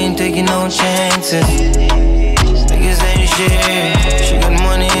she ain't taking no chances. Niggas ain't shit. She got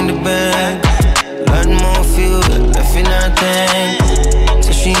money in the bank, lot more fuel left in her tank.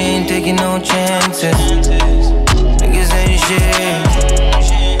 So she ain't taking no chances. Niggas ain't shit.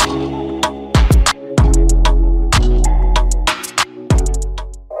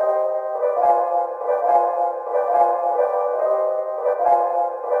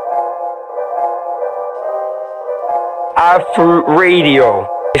 iFruit Radio.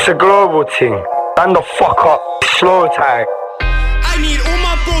 It's a global thing. Stand the fuck up. Slow time. I need all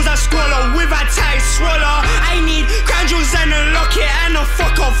my bros that squalor with a tight swallow. I need crown jewels and a locket and a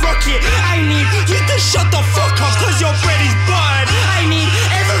fuck off rocket. I need you to shut the fuck up cause your bread is buttered. I need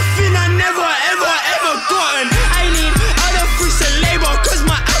everything I never ever ever gotten. I need other fruits of labor cause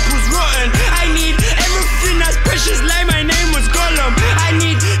my apple's rotten. I need everything that's precious like my name was Gollum. I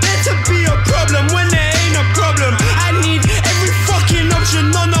need there to be a problem when there ain't a problem. I need every fucking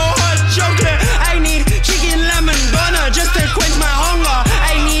option on the hot chocolate. I need chicken, lamb and burner just to quench my hunger.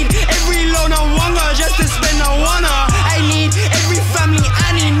 I need every loan on wonder just to spend a wanna. I need every family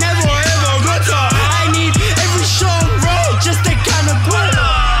I need never ever got her. I need every show on road just to kind of pull her.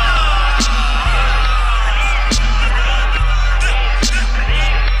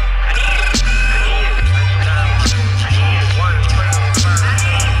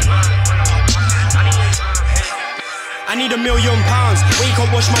 I need £1 million. Wake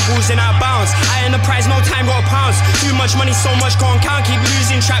up, wash my balls and I bounce. I ain't the prize, no time, got a pounce. Too much money, so much can't count. Keep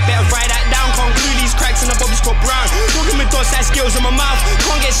losing track, better write that down. Can't glue these cracks and the bobby's got brown. Talking with dots like skills in my mouth.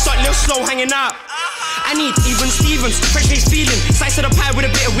 Can't get stuck, little slow hanging out. I need even Stevens, fresh face feeling. Slice of the pie with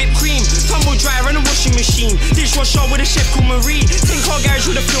a bit of whipped cream. Tumble dryer and a washing machine. Dishwasher with a chef called Marie. 10-car garage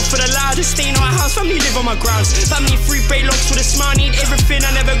with a feel for the loudest. Stay in our house, family live on my grounds. Family free break locks with a smile. Need everything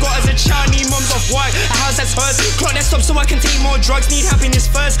I never got as a child. Need mom's off white, a house that's hers. Clock that stop so I can take more drugs. Need happiness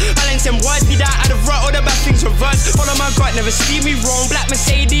first. Balance them words, be that out of rut. All the bad things reverse. Follow my gut, never see me wrong. Black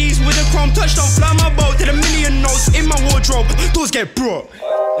Mercedes with a chrome touch. Don't fly my boat to the million notes in my wardrobe. Doors get brought.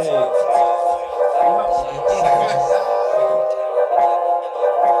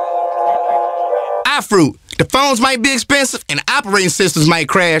 iFruit. The phones might be expensive and the operating systems might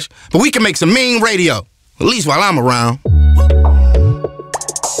crash, but we can make some mean radio. At least while I'm around.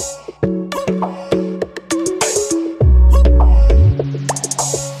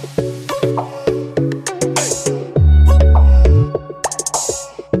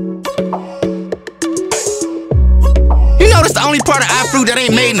 You know that's the only part of iFruit that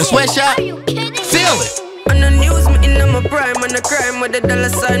ain't made in a sweatshop? Feel it. On the news, me in my prime, on the crime with the dollar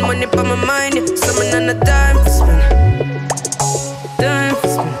sign, money for my mind. Yeah. Summon on the time for spend. Time for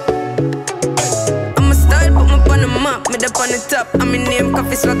spend. I'm a style, put me on the map, me up on the top. I'm in name,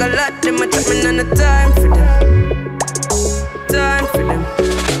 coffee swag a lot. Them a chat me on the time for them. Time for them.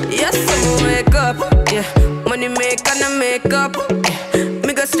 Yes, I'ma wake up. Yeah, money make and I make up. Yeah,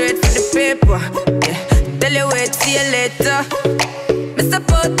 me go straight for the paper. Yeah, tell you wait, see you later. Me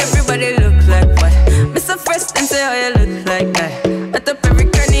support everybody look like what? Me so first and say how you look like that. I top every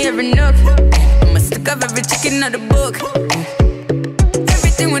cranny, every nook. I'ma stick up every chicken out the book.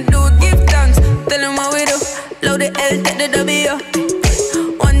 Everything we do, give thanks. Tell them what we do. Load the L, take the W.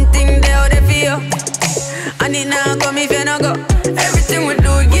 One thing they out there for you. I need now come if you not go. Everything we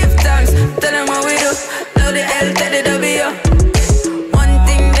do, give thanks. Tell them what we do. Load the L, take the W. One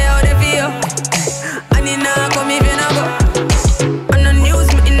thing they out there for you. I need now come if you not go.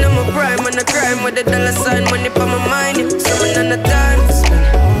 Prime on the crime with the dollar sign, money for my mind. Someone on the time for spend.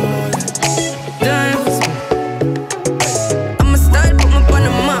 Time for spend. I'm a style, put me on the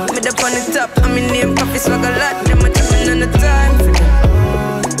map, me up on the top. I'm in name, coffee swag a lot. Them a tapping on the time for them.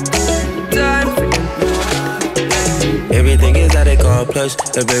 Time for them. Everything is how they call plush.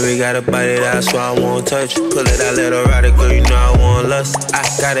 The baby got a body that's why I won't touch. Pull it out, let her ride it, girl, you know I want lust. I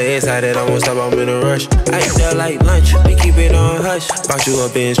got it inside it, I won't stop, I'm in a rush. I eat that like lunch, we keep it on hush. Brought you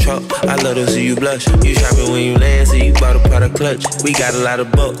up in his truck, I love to see you blush. You shopping when you land, so you bought a pot of clutch. We got a lot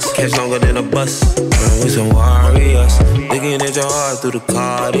of bucks, catch longer than a bus. We some warriors, looking at your heart through the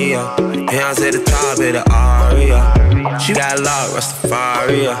cardio. Hands at the top of the aria. She got locked,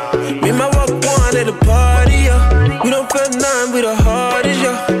 Rastafari. Me my walk one at the party, we don't feel none, we the hardest,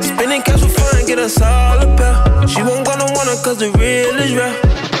 yeah. Spending cash for fun, get us all a pair. She won't gonna want her cause the real is real.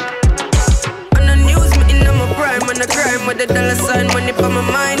 On the news, me in my prime, on the crime with the dollar sign, money for my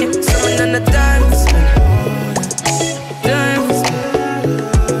mind. Someone on the time for spend. Time for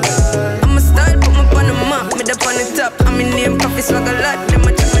spend. I'm a style, put me on the map, me up on the top. I'm in name, coffee swag a lot. Them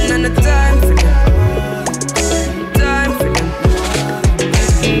a tapping on the time for them. Time for them.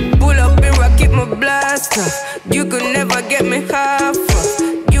 Pull up and rock, keep my blast off. You could never get me half off.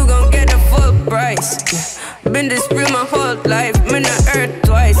 You gon' get the full price. Yeah. Been this real my whole life. Me not earth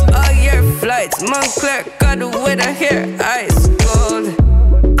twice. All year flights. Montclair got the weather here. Ice cold.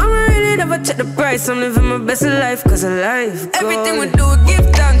 I'ma really never check the price. I'm living my best life cause I life gold. Everything we do, give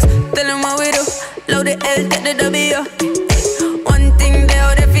thanks. Tell them what we do. Load the L, take the W. One thing they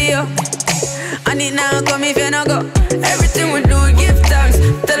out there for you. I need now come if you not go. Everything we do, give thanks.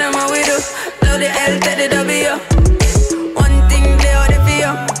 Tell them what we do. Load the L, take the W. One thing they out there for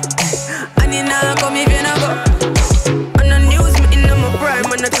you. I need now come if you not go. On the news, me in my prime,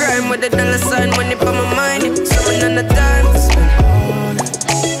 on the crime with the dollar sign, money for my mind. Someone on the time for spend.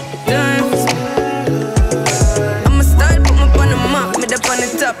 Time for spend. I'm a style, put me on the map, me up on the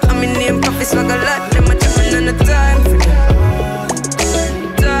top. I'm in name, coffee swag a lot. Them a tapping on the time for them.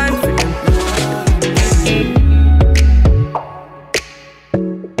 Time for them.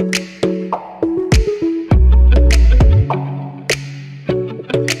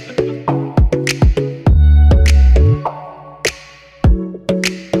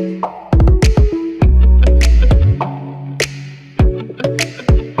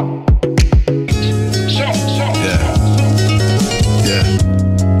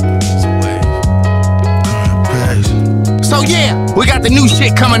 We got the new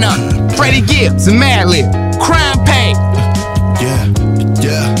shit coming up. Freddie Gibbs and Madlib. Crime Pay.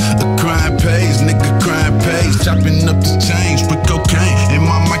 Yeah, a crime pays, nigga, crime pays. Chopping up the change, put cocaine in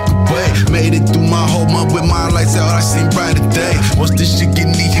my microwave. Made it through my whole month with my lights out, I seen brighter day. Once this shit get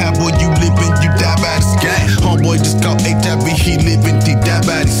knee high, boy, you living, you die by this game. Homeboy just caught HIV, he living, he die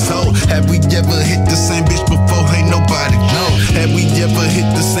by his soul. Have we ever hit the same hit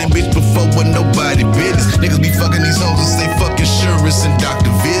the same bitch before with nobody business. Niggas be fucking these hoes and say fuck insurance and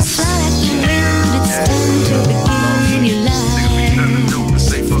doctor visits. It's time to begin your life. Niggas be nothing to do and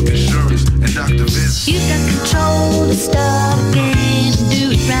say fuck insurance and doctor visits. You got control to start again and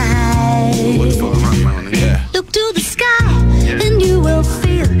do it right. What the fuck right around here? Look to the sky and you will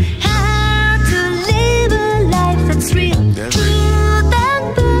feel how to live a life that's real. Truth and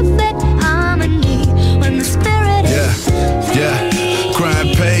perfect harmony when the spirit is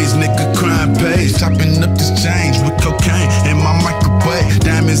crime pays, nigga, crime pays. Chopping up this change with cocaine in my microwave.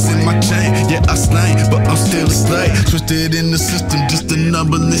 Diamonds in my chain, yeah, I slang, but I'm still a slave. Twisted in the system, just a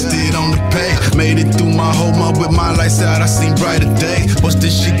number listed on the page. Made it through my whole month with my lights out, I seen brighter days. What's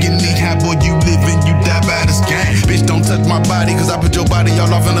this shit get need? How boy you living, you die by this game. Bitch, don't touch my body, cause I put your body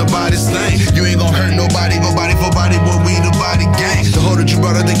all off in the body stain. You ain't gon' hurt nobody, go body for body, boy, we the body gang. The hoe that you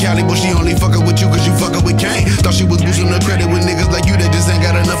brought her to Cali, but she only fuckin' with you cause you fuckin' with Kane. Thought she was boosting the credit with niggas like you that just ain't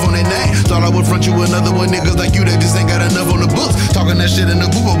got enough on their name. Thought I would front you another one, niggas like you that just ain't got enough on the books. Talking that shit in the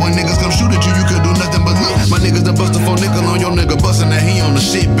booth, but when niggas come shoot at you, you could do nothing but look. My niggas done bust a 4 nickel on your nigga, bustin' that he on the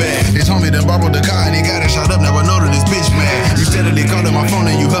shit bag. His homie done borrowed the car and he got it shot up, now I know that this bitch mad. You steadily calling my phone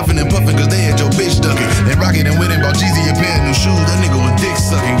and you huffing and puffing cause they had your bitch ducking. And Rocket and went and bought Jeezy a pair of new shoes, that nigga was dick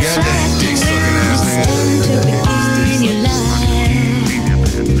sucking. Goddamn dick sucking ass nigga.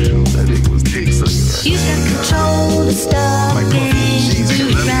 You got control to stop and do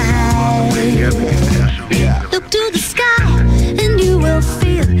it right. Look to the sky and you will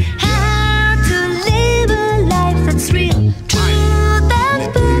feel how to live a life that's real. Truth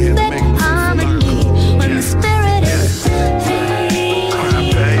and perfect harmony when the spirit is free. Crime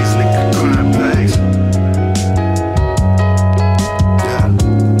pays, nigga, crime pays. Yeah.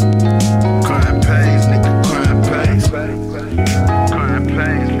 Crime pays, nigga, crime pays. Crime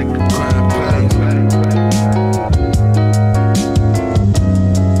pays, nigga, crime pays.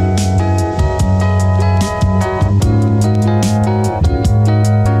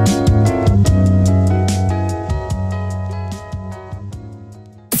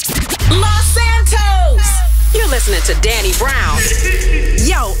 Listening to Danny Brown.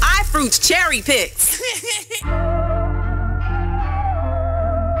 Yo, iFruit's cherry picks.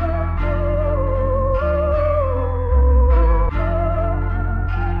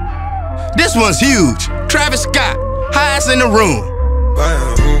 This one's huge. Travis Scott, highest in the room.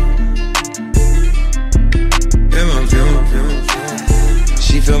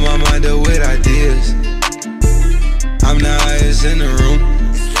 She fill my mind up with ideas. I'm the highest in the room.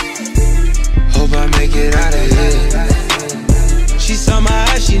 Hope I make it out of here. She saw my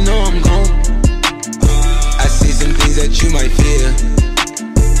eyes, she know I'm gone. I see some things that you might fear.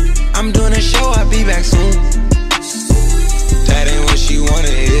 I'm doing a show, I'll be back soon. That ain't what she wanna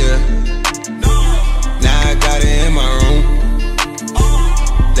hear. Now I got it in my room.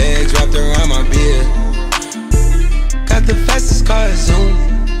 Legs wrapped around my beard. Got the fastest car, Zoom.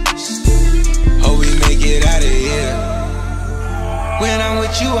 Hope we make it out of here. When I'm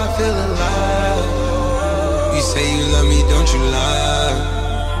with you, I feel alive. You say you love me, don't you lie?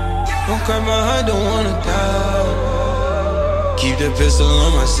 Don't cry my heart, don't wanna die. Keep the pistol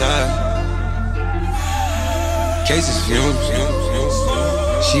on my side. Cases fumes.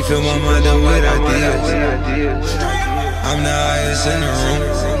 She fill my mind up with ideas. I'm the highest in the room.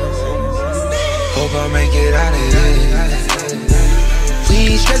 Hope I make it out of here. We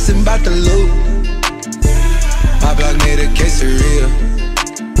ain't stressing about the loot. My block made a quesadilla.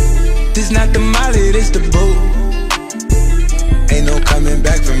 This not the molly, this the boat. Ain't no coming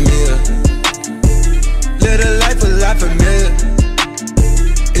back from here. Live a life a lot familiar.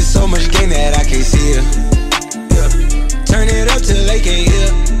 It's so much gain that I can't see it. Yeah. Turn it up till they can't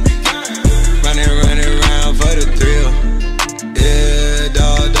hear. Running around for the thrill. Yeah,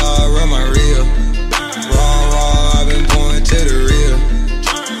 dog, run my reel. Raw, I've been pouring to the real.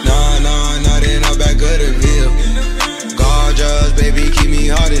 Nah, then I'm back of the veil. Gorgeous, baby, keep me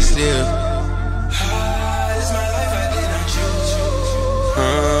hard and still. It's my life, I did not choose.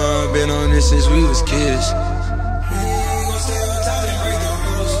 Been on this since we was kids.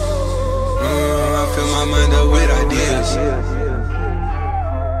 I fill my mind up with ideas.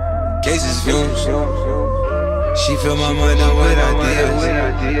 Cases fumes. She fill my mind up with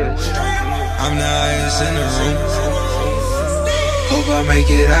ideas. I'm the highest in the room. Hope I make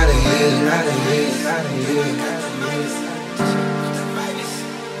it out of here.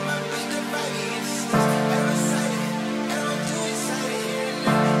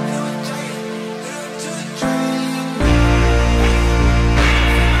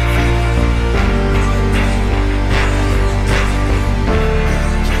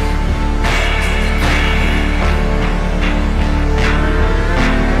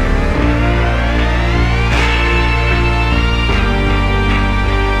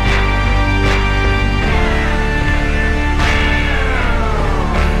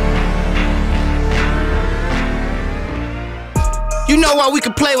 why we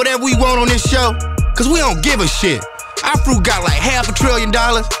can play whatever we want on this show? Cause we don't give a shit. iFruit got like $500 billion.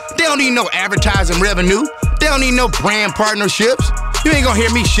 They don't need no advertising revenue. They don't need no brand partnerships. You ain't gonna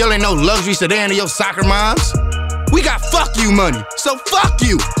hear me shilling no luxury sedan to your soccer moms. We got fuck you money, so fuck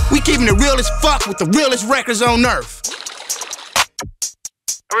you. We keeping it real as fuck with the realest records on earth.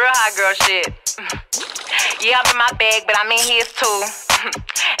 Real hot girl shit. Yeah, I'm in my bag, but I'm in his too.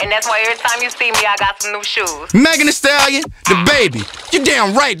 And that's why every time you see me, I got some new shoes. Megan Thee Stallion, the baby. You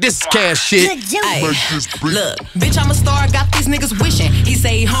damn right, this is cash shit. Ay, look, bitch, I'm a star, got these niggas wishing. He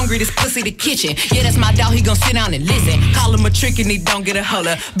say he hungry, this pussy the kitchen. Yeah, that's my dog, he gon' sit down and listen. Call him a trick and he don't get a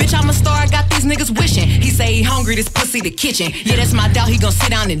holler. Bitch, I'm a star, got these niggas wishing. He say he hungry, this pussy the kitchen. Yeah, that's my dog, he gon'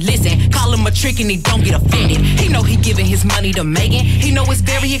 sit down and listen. Call him a trick and he don't get offended. He know he giving his money to Megan. He know it's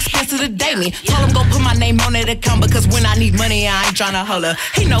very expensive to date me. Told him go put my name on that account because when I need money, I ain't tryna holler.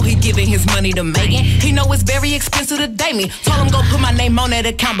 He know he giving his money to Megan. He know it's very expensive to date me. Told him go put my name on that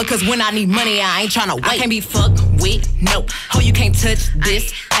account because when I need money, I ain't tryna wait. I can't be fucked with, nope. Ho, you can't touch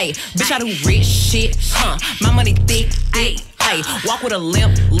this, ayy. Bitch, I do rich shit, My money thick, ayy. Walk with a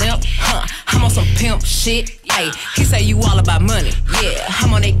limp, I'm on some pimp shit, ayy. He say you all about money, yeah.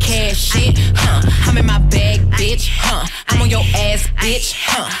 I'm on that cash shit, I'm in my bag, bitch, I'm on your ass, bitch,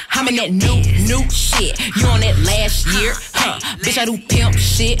 I'm in that new shit. You on that last year, Bitch, I do pimp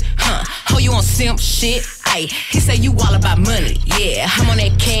shit, Ho, you on simp shit, ayy. He say you all about money, yeah. I'm on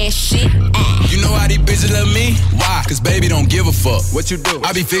that cash shit, You know how these bitches love me? Why? Cause baby don't give a fuck. What you do?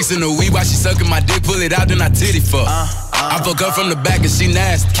 I be fixing the weed while she sucking my dick, pull it out, then I titty fuck. I fuck her from the back and she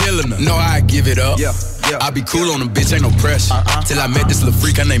nasty, killing her. Know how I give it up. I be cool on a bitch, ain't no pressure. Till I met this little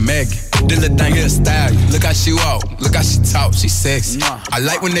freak, her name Maggie. This little thing here style. Look how she walk, look how she talk, she sexy. I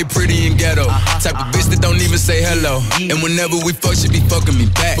like when they pretty and ghetto. Type of bitch that don't even say hello. And whenever we fuck, she be fucking me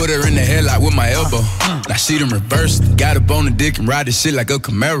back. Put her in the headlock with my elbow. Now she done reversed. Got up on the dick and ride this shit like a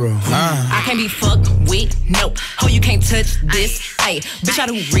Camaro. I can't be fucked with, nope. Ho, you can't touch this, ayy. Bitch, I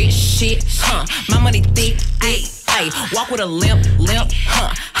do rich shit, My money thick, ayy. Walk with a limp,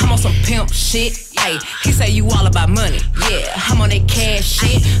 I'm on some pimp shit, ayy. He say you all about money, yeah. I'm on that cash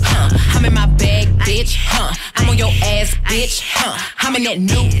shit, I'm in my bag, bitch, I'm on your ass, bitch, I'm in that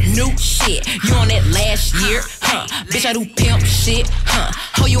new shit. You on that last year, Bitch, I do pimp shit,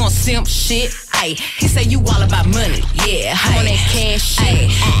 Ho, you on simp shit, ayy. He say you all about money, yeah. I'm on that cash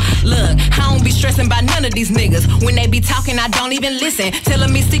shit, Look, I don't be stressing by none of these niggas. When they be talking, I don't even listen.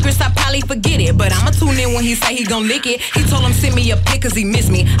 Telling me secrets, I probably forget it. But I'ma tune in when he say he gon' lick it. He told him send me a pic cause he miss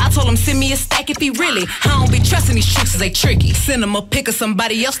me. I told him send me a stack if he really. I don't be trusting these tricks cause they tricky. Send him a pic of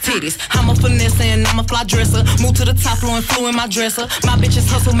somebody else's titties. I'm a finesse and I'm a fly dresser. Move to the top floor and flew in my dresser. My bitches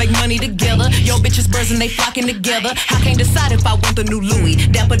hustle, make money together. Yo bitches birds and they flocking together. I can't decide if I want the new Louis.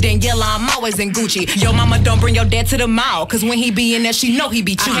 Dapper Daniela, I'm always in Gucci. Yo mama don't bring your dad to the mall. Cause when he be in there, she know he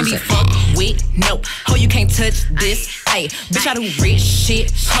be choosing. I can't be fucked with, nope. Ho, you can't touch this, ayy. Bitch, I do rich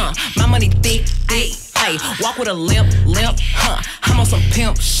shit, My money thick, ayy. Walk with a limp, I'm on some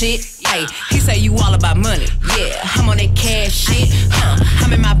pimp shit, ayy. He say you all about money, yeah. I'm on that cash shit,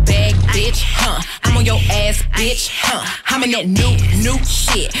 I'm in my bag, bitch, I'm on your ass, bitch, I'm in that new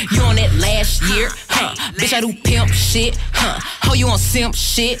shit. You on that last year, Bitch, I do pimp shit, Ho, you on simp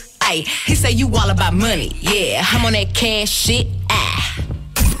shit, ayy. He say you all about money, yeah. I'm on that cash shit,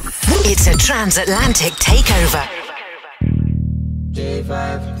 It's a transatlantic takeover.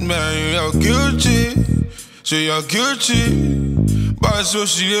 Man, you're guilty. Say you're guilty. By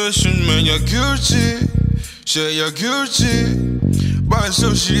association, man, you're guilty. Say you're guilty. By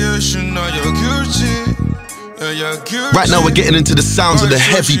association, now you're guilty. Yeah, you're guilty. Right now we're getting into the sounds of the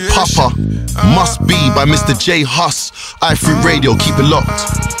heavy popper. Must Be by Mr. J Huss. iFruit Radio, keep it locked.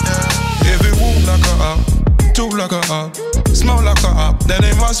 If it won't like a up, talk like a up, smell like a up, then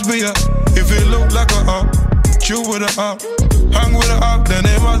it must be a. If it look like a up, chew with a up, hang with a up, then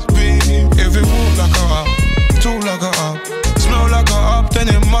it must be. If it walk like a up, talk like a up, smell like a up, then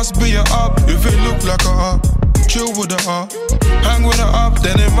it must be a up. If it look like a up, chew with a up, hang with a up,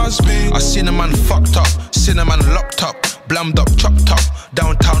 then it must be. I seen a man fucked up, seen a man locked up, blammed up, chopped up,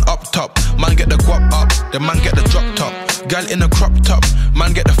 downtown up top. Man get the guap up, the man get the drop top. Gal in a crop top,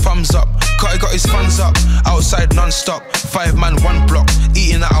 man get the thumbs up. Cutty got his fans up, outside non-stop. 5 man, 1 block,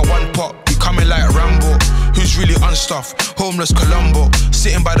 eating out of 1 pot. We coming like Rambo, who's really unstuffed? Homeless Colombo,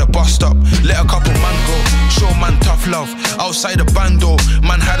 sitting by the bus stop. Let a couple man go, show man tough love. Outside the bando,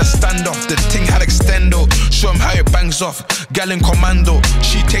 man had a standoff. The ting had extendo, show him how it bangs off. Gal in commando,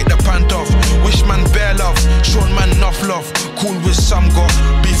 she take the pant off. Wish man bare love, show man enough love. Cool with some go,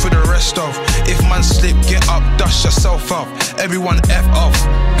 beef for the rest of. If man slip, get up, dust yourself up. Everyone F off,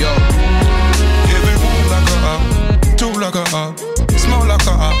 yo. If it move like a up, talk like a up, smell like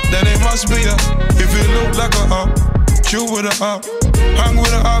a op, then it must be a. If it look like a op, chill with a op, hang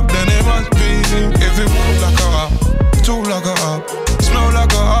with a op, then it must be. If it walk like a op, talk like a op, smell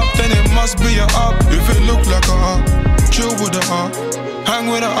like a op, then it must be a op. If it look like a op, chill with a op, hang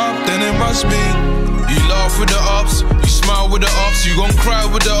with a op, then it must be. You laugh with the ops, you smile with the ops, you gon' cry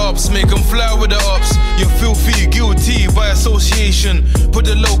with the ops, make them fly with the ops. You're filthy, guilty by association. Put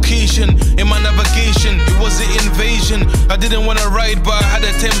the location in my navigation. It was an invasion. I didn't wanna ride, but I had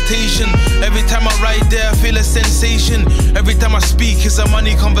a temptation. Every time I ride there, I feel a sensation. Every time I speak, it's a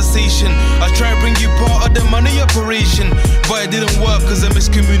money conversation. I try and bring you part of the money operation, but it didn't work cause of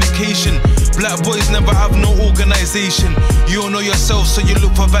miscommunication. Black boys never have no organization. You don't know yourself, so you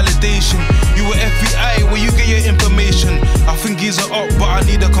look for validation. You were FBI, where you get your information. I think he's an op, but I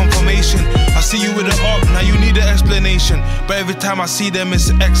need a confirmation. I see you with an op, now you need an explanation. But every time I see them, it's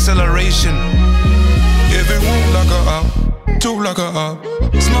acceleration. If it walk like a op, talk like a op,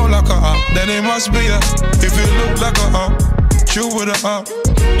 smell like a op, then it must be a. If it look like a op, chill with a op,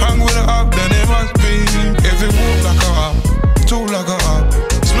 hang with a op, then it must be. If it walk like a op, talk like a op,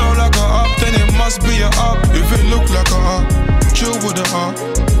 smell like a op, then it must be a op. If it look like a op, chill with a op,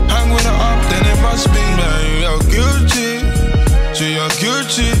 hang with a op, then it must be. Man, you're guilty, so you're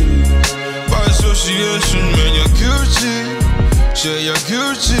guilty. By association, man, you're guilty. So you're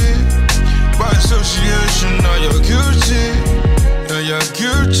guilty. By association, now you're guilty. Yeah, you're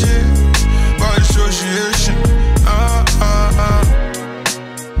guilty. By association. Yeah.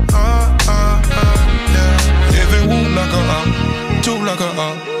 If it walk like a op, talk like a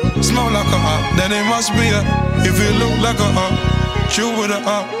op, smell like a op, then it must be a. If it look like a op, chill with a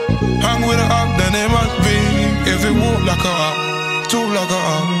op, hang with a op, then it must be. If it walk like a op, talk like a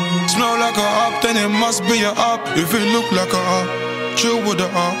op, smell like a op, then it must be a op. If it look like a op, chill with a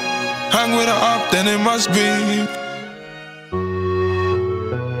op, hang with a op, then it must be.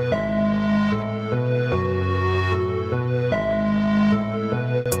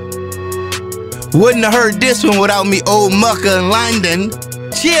 Wouldn't have heard this one without me, old mucker in London.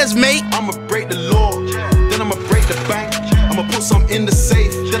 Cheers, mate. I'ma break the law, then I'ma break the bank. I'ma put some in the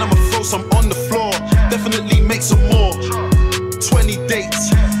safe, then I'ma throw some on the floor. Definitely make some more. 20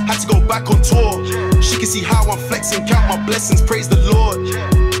 dates, had to go back on tour. She can see how I'm flexing, count my blessings, praise the Lord.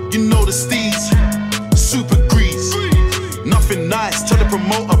 You know the steez, super grease. Nothing nice, tell the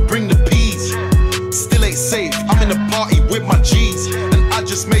promoter bring the peas. Still ain't safe, I'm in the party with my G's. And I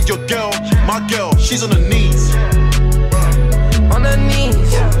just made your girl, my girl, she's on her knees. On her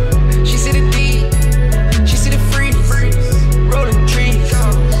knees, she see the D, she see the freeze, rolling trees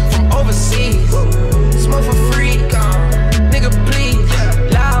from overseas, smoke for free, nigga please,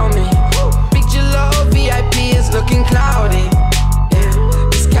 allow me. Picture low, VIP is looking cloudy.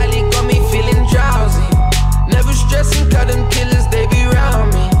 This Cali got me feeling drowsy. Never stressing, cut them killers, they be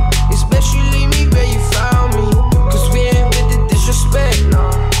round me. Especially me where you found me, cause we ain't with the disrespect, no.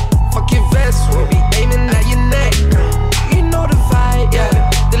 Fuck your vest, we'll be aiming at your neck. You know the vibe, yeah,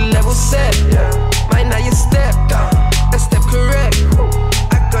 the level set, yeah. Might not your step down, that step correct.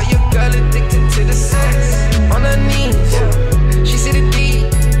 I got your girl addicted to the sex. On her knees, she see the D,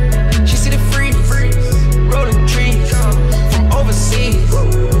 she see the freeze, rolling trees from overseas,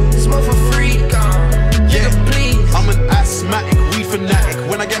 smoke for free, yeah, please. I'm an asthmatic, weed fanatic.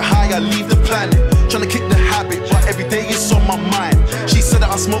 When I get high, I leave the planet. Tryna kick the habit, but every day it's on my mind. She said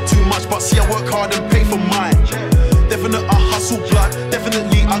that I smoke too much, but see I work hard and pay for mine. Definitely I hustle blood,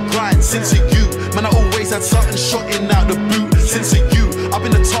 definitely I grind. Since you, man, I always had something shot in out the boot. Since you, I've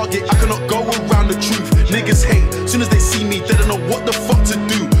been a target, I cannot go around the truth. Niggas hate, soon as they see me, they don't know what the fuck to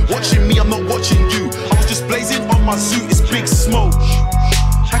do. Watching me, I'm not watching you. I was just blazing on my suit, it's big smoke.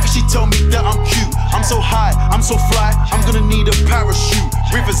 How can she tell me that I'm cute? I'm so high, I'm so fly, I'm gonna need a parachute.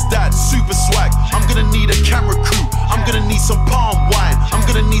 River's dad, super swag, I'm gonna need a camera crew. I'm gonna need some palm wine, I'm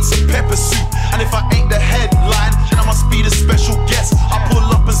gonna need some pepper soup. And if I ain't the headline, then I must be the special guest. I pull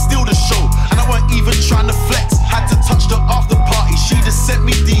up and steal the show, and I weren't even trying to flex. Had to touch the after party, she just sent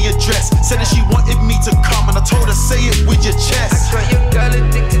me the address. Said that she wanted me to come, and I told her say it with your chest. I got your girl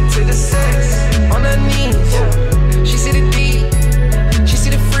addicted to the sex. On her knees, she see the D, she see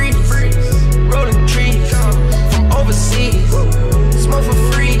the freeze, rolling trees from overseas, smoke for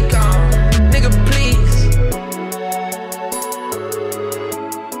free, nigga please.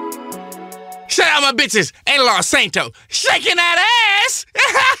 Shout out my bitches and Los Santo shaking that ass.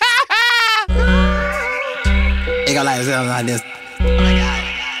 They got like something like this.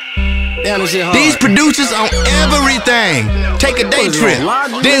 Damn, this shit hard. These producers on everything. Take a day trip.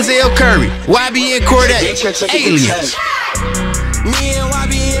 Denzel Curry, YBN Corday, Aliens. Me and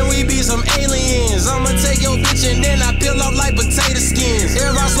YBN, we be some aliens. I'ma take your bitch and then I peel off like potato skin.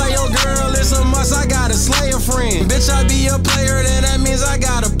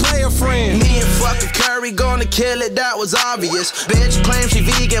 friend. Me and fucking Curry gonna kill it, that was obvious. Bitch claims she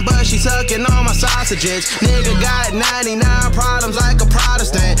vegan, but she sucking on my sausages. Nigga got 99 problems like a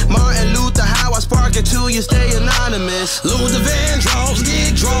Protestant. Martin Luther, how I spark it to you, stay anonymous. Luther Vandross,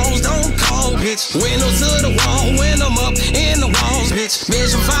 get draws, don't call, bitch. Windows to the wall, when I'm up in the walls, bitch.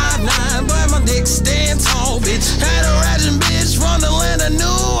 Bitch, I'm 5'9", but my dick stand tall, bitch. Had a ratchet bitch from the land of New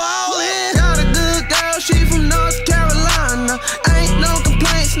Orleans. Got a good girl, she from North Carolina. Ain't no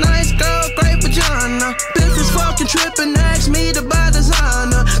complaints, nice girl, great vagina. Bitch was fucking tripping, asked me to buy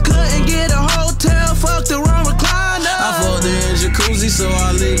designer. Couldn't get a hotel, fucked the wrong recliner. I fucked her in jacuzzi, so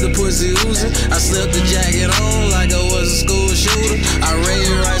I leave the pussy oozing. I slipped the jacket on like I was a school shooter. I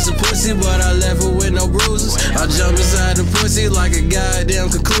raised rice and pussy, but I left her with no bruises. I jump inside the pussy like a goddamn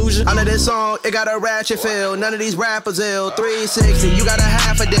conclusion. Under this song, it got a ratchet feel. None of these rappers ill. 360, you got a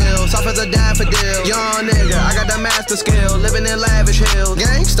half a deal. Soft as a daffodil. Young nigga, I got the master skill. Living in lavish hills.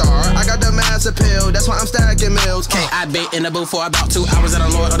 Gangstar, I got the mass appeal. That's why I'm stacking mills. I been in the booth for about 2 hours at a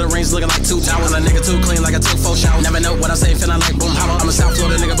Lord of the Rings, looking like 2 towers. A nigga too clean like I took 4 showers. Never know what I say, feeling like boom hollow. I'm a South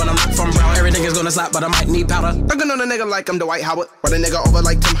Florida nigga, but I'm not from Brown. Everything is gonna slap, but I might need powder. Looking on a nigga like I'm Dwight Howard. Run a nigga over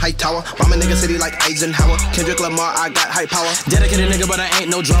like Tim Hightower. Bomb a nigga city like Eisenhower. Kendrick Lamar, I got high power. Dedicated nigga, but I ain't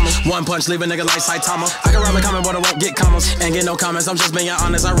no drama. One punch, leave a nigga like Saitama. I can rob a comment, but I won't get commas. Ain't get no comments, I'm just being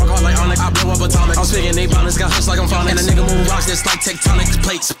honest. I rock hard like Onyx, I blow up atomic. I'm speaking deep honest, got hooks like I'm phonics. And a nigga move rocks just like tectonic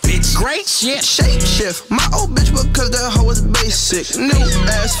plates, bitch. Great shit. Shape shift, my old bitch because that hoe is basic. New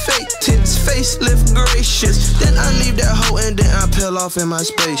ass fake tits, facelift gracious. Then I leave that hoe and then I peel off in my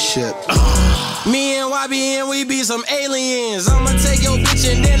spaceship. Me and YBN, we be some aliens. I'ma take your bitch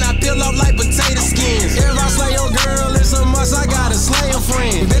and then I peel off like potato skins. If I slay your girl, it's a must, I gotta slay a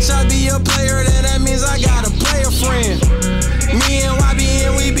friend. Bitch, I be a player, then that means I gotta play a friend. Me and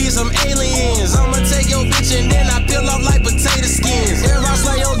YBN, we be some aliens. I'ma take your bitch and then I peel off like potato skins. If I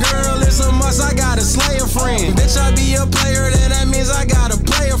slay your girl, it's a must, I gotta slay a friend. Bitch, I be a player, then that means I gotta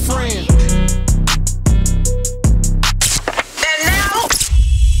play a friend. And now,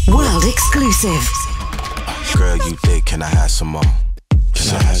 world exclusive. Girl, you thick, can I have some more?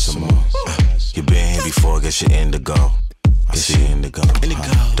 Can I have some more? You been here before, guess you're indigo. Guess you're indigo.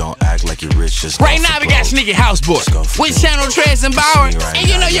 Don't act like you're rich, just right now we got Sneaky Houseboy with Channel Trez and Bauer, and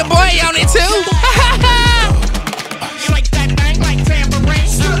you know your boy on it too. You like that thing like tambourine?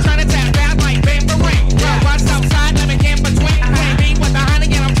 Trying to tap out like bambourine. What's outside, let me get in between. Baby, with the honey,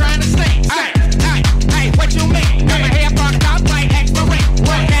 and I'm trying to sing. Hey, what you mean? Got my hair fucked up like X-Marine.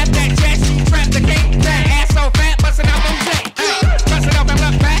 What that chest, you trap the king. That ass so fat, bustin' out them jeans. Bust it up and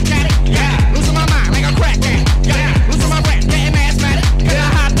look back at it. Yeah, losing my mind like a crack addict. Yeah, losing my breath, getting asthmatic. Cause I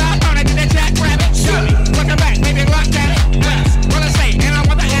hopped up on it, did that jackrabbit. Shoot me, looking back, maybe look at it. What I say, and I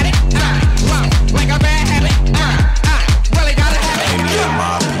want to add it. Like a bad habit. Really gotta have it. Amy in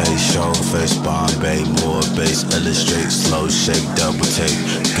my place, show face, Bombay, more bass, illustrate, slow shake, double take.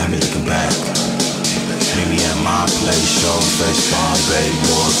 Got me looking back. Meet me at my place, show face, Bombay,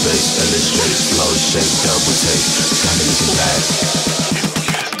 more bass, illustrate, slow shake, double take. Got me looking back.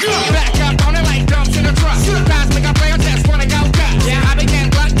 Back up on it like dumps in a truck. Guys make a play, I just wanna go cut. Yeah, I began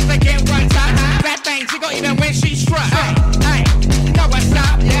luck, cause I can't run top. That thing jiggle even when she struck. Hey, know what's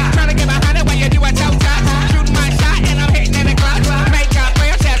up? Yeah, trying to get behind it when you do a toe touch. Shooting my shot and I'm hitting in the club. Make a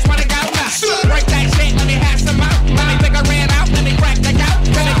play, I just wanna go nuts. Break that shit, let me have some more. Let me figure it out, let me crack the goat.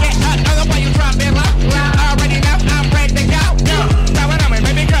 Gonna get another way you drop it low. Already know I'm ready to go. Throw it on me,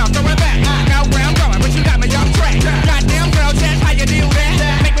 baby girl, throw it back. Know where I'm going, but you got me on track. Goddamn girl, just how you do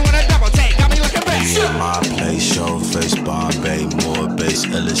that? Make me wanna double take, got me looking back. My place, show face, Bombay, more bass,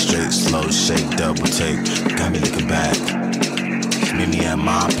 illustrate, slow shake, double take. Got me looking back. Meet me at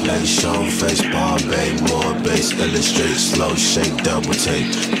my place, show face, Bombay, more bass, illustrate, slow shake, double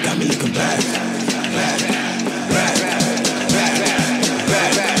take. Got me looking back. Back, back, back, back,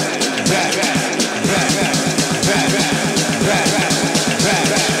 back, back,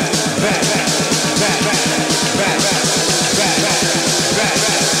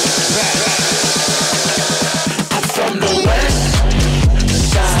 from the west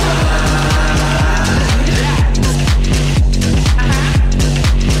side.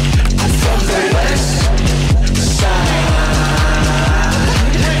 I'm from the west side.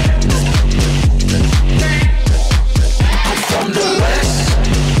 I'm from the west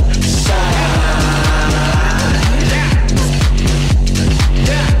side.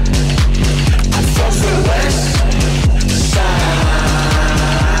 I'm from the west side.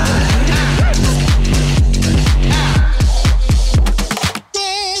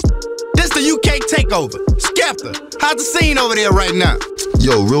 This the UK takeover. Skepta, How's the scene over there right now?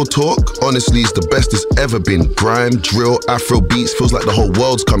 Yo, real talk, honestly, it's the best it's ever been. Grime, drill, Afro beats, feels like the whole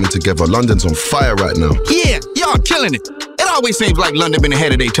world's coming together. London's on fire right now. Yeah, y'all killing it. It always seems like London been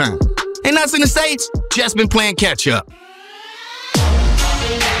ahead of their time. And us in the States, just been playing catch up.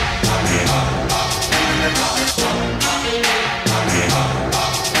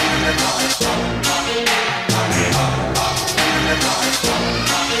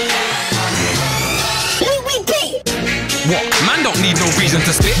 What? Man don't need no reason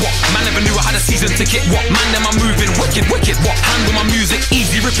to spit. What? Man never knew I had a season ticket. What? Man, them are moving wicked, wicked. What? Handle my music,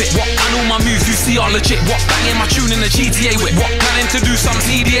 easy rip it. What? And all my moves you see are legit. What? Banging my tune in the GTA with. What? Planning to do some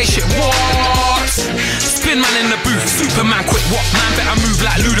CDA shit. What? Spin man in the booth, Superman quick. What? Man better move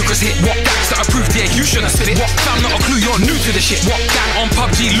like Ludacris hit. What? Gangsta approved, yeah, you shouldn't spit it. What? Fam, not a clue, you're new to the shit. What? Gang on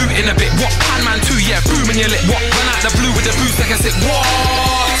PUBG, looting a bit. What? Handman 2, yeah, booming your lip. What? Run out the blue with the boost like a sip.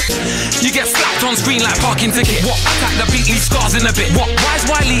 What? You get slapped on screen like parking ticket. What? Attack the beat, leave scars in a bit. What? Why's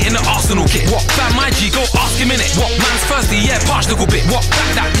Wiley in the Arsenal kit? What? Fam, my G, go ask him in it. What? Man's thirsty, yeah, parch little bit. What?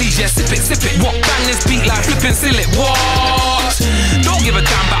 Back that please, yeah, sip it, sip it. What? Bang this beat like flipping sillet. What? Don't give a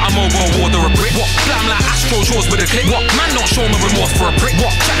damn about a mobile ward or a brick. What? Blam like Astro Jaws with a clip. What? Man don't show no remorse for a prick.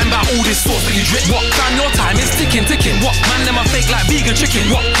 What? Chatting about all this sauce that you drip. What? Fam, your time is ticking, ticking. What? Man, them are fake like vegan chicken.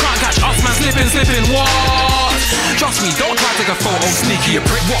 What? Can't catch us, man, slipping, slipping. What? Trust me, don't try to take a photo, sneaky a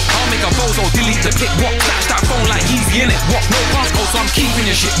prick. What? I'll make a bozo, delete the pic. What? Snatch that phone like Yeezy in it. What? No passcode, so I'm keeping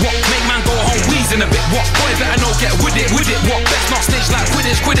your shit. What? Make man go home wheezing a bit. What? Boy, better know, get with it, with it. What? Best not snitch like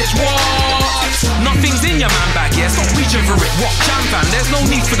Quidditch, Quidditch. What? Nothing's in your man bag, yeah, stop reaching for it. What? Jam fam, there's no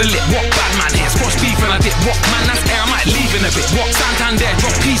need for the lip. What? Bad man here, squash beef and I dip. What? Man, that's air, I might leave in a bit. What? Santander,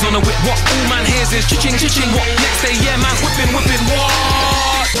 drop peas on the whip. What? All man hears is chiching, chiching. What? Next day, yeah, man, whipping, whipping.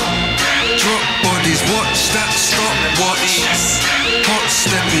 What? Drop bodies, watch that, stop, watch. Hot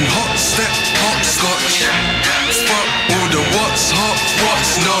stepping, hot step, hot scotch. Fuck all the what's hot,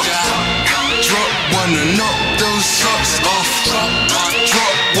 what's not. Drop one and knock those socks off.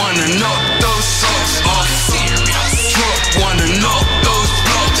 Drop one and knock those socks off. Drop one and knock those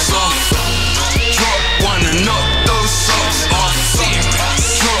blocks off. Drop one and knock those socks off.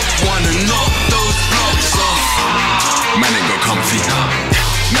 Drop one and knock those blocks off. Man ain't got comfy,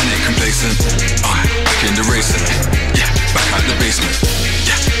 man ain't complacent. Back in the racing, yeah, back out the basement,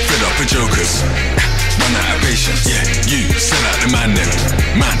 yeah, fed up with jokers, run out of patience, yeah, you sell out the man then,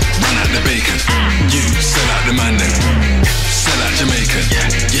 man, run out the bacon, you sell out the man then, sell out Jamaican,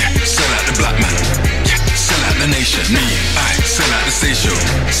 yeah, sell out the black man, yeah, sell out the nation, me, I sell out the station,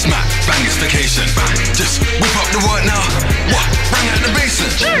 smack, bang, it's vacation, just whip up the work now, what, bang out the basin,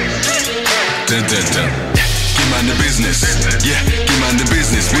 dun dun dun. Give man the business, yeah, give man the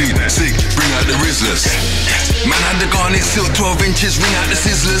business. Weed, sick, bring out the Rizzlers. Man had the garnet silk 12 inches, ring out the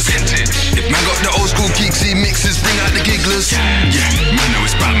sizzlers. Man got the old school geeksy mixes, bring out the gigglers. Yeah, man know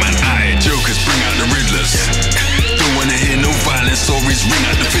it's Batman, aye, jokers, bring out the Riddlers. Don't wanna hear no violent stories, ring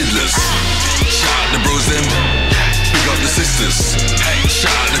out the fiddlers. Shout out the bros them, big up the sisters.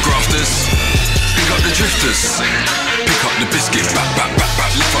 Shout out the grafters, big up the drifters. Pick up the biscuit, back, back, back,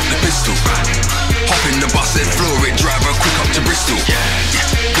 back, lift up the pistol. Hop in the bus, head floor it, driver quick up to Bristol.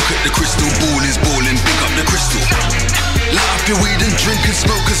 Look at the crystal, ball is balling, big up the crystal. Light up your weed and drink and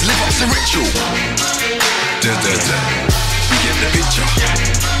smoke, cause live up's a ritual. Da da da, we get the picture.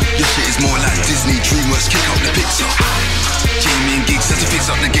 Your shit is more like Disney, DreamWorks, kick up the Pixar. Jamie and Geeks had to fix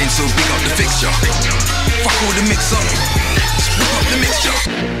up the game, so big up the fixture. Fuck all the mix up, just whip up the mixture.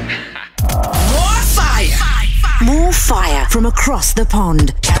 More fire! More fire from across the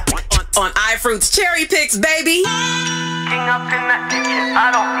pond. On iFruit's Cherry Picks, baby. King up in that kitchen, I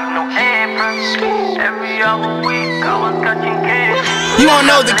don't need no apron. Every other week, I was catching kids. You wanna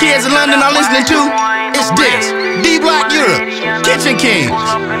know what the kids in London are listening to? It's this, D-Block Europe, Kitchen Kings.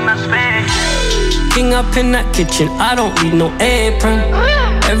 King up in that kitchen, I don't need no apron.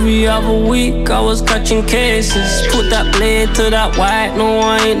 Every other week I was catching cases. Put that blade to that white, no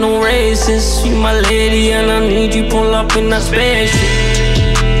I ain't no racist. You my lady and I need you pull up in that spaceship.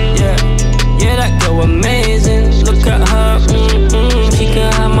 Yeah, that girl amazing. Look at her, she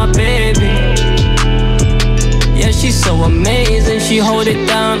can have my baby. Yeah, she's so amazing. She hold it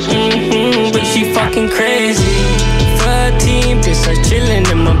down, but she fucking crazy. 13 pieces chilling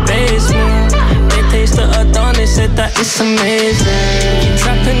in my basement. They tasted her down, they said that it's amazing.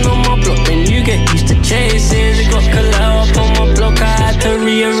 Trapping on my block, then you get used to chases. It got Kalao up on my block, I had to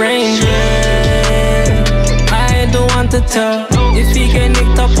rearrange it. I ain't the one to tell. If he get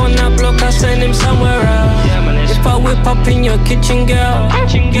nicked up on that block, I send him somewhere else. If I whip up in your kitchen, girl,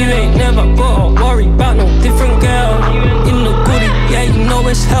 you ain't never gotta worry about no different girl. In the goodie, Yeah, you know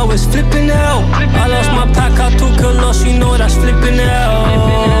it's hell, it's flipping hell. I lost my pack, I took a loss, you know that's flipping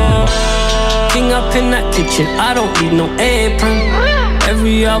hell. King up in that kitchen, I don't need no apron.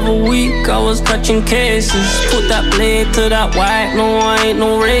 Every other week I was touching cases. Put that blade to that white, no, I ain't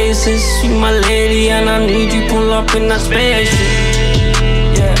no racist. You my lady and I need you, pull up in that spaceship.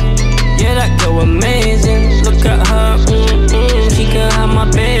 Yeah, that girl amazing. Look at her, she can have my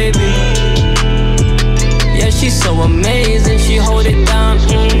baby. Yeah, she's so amazing, she hold it down,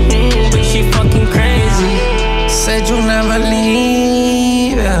 but she fucking crazy. Said you'll never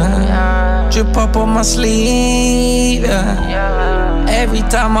leave, yeah. Drip up on my sleeve, yeah. Every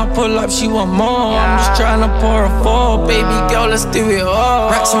time I pull up, she want more. I'm just tryna pour a four. Baby girl, let's do it all.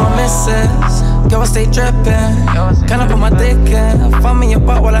 Racks on my missus, girl, I stay drippin'. Can I put my dick in? Find me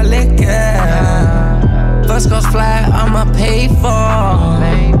about while I lick it. First goes fly, I'ma pay for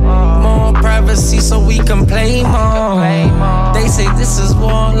more privacy so we can play more. They say this is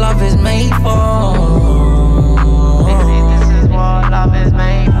what love is made for.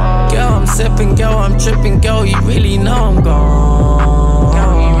 Girl, I'm sipping, girl, I'm tripping, girl, you really know I'm gone.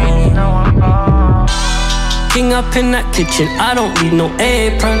 King up in that kitchen, I don't need no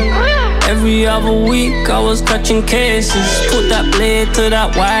apron. Every other week I was touching cases. Put that blade to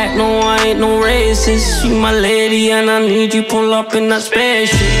that white, no, I ain't no racist. You my lady and I need you, pull up in that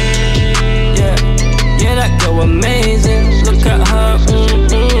spaceship. Yeah, that girl amazing. Look at her,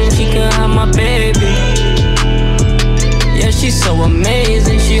 she can have my baby. Yeah, she's so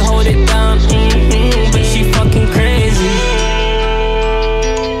amazing, she hold it down, but she fucking crazy.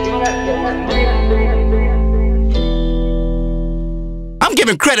 I'm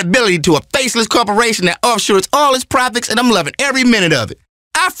giving credibility to a faceless corporation that offshores all its profits, and I'm loving every minute of it.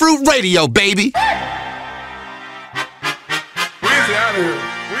 iFruit Radio, baby. Weezy out of here.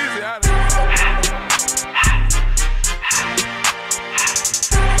 Weezy out of here.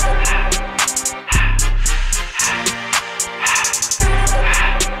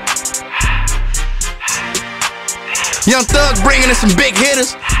 Young Thug bringing in some big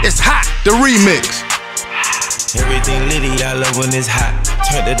hitters. It's Hot, the remix. Everything litty, I love when it's hot.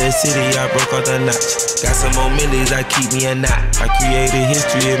 Turned to the city, I broke off the notch. Got some more millies, I keep me a knot. I created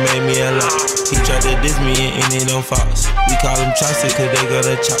history, it made me a lot. He tried to diss me and ended on Fox. We call them chopsticks cause they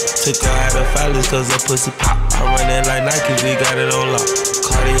gonna chop. Took her out of filers cause her pussy pop. I run it like Nike, we got it on lock.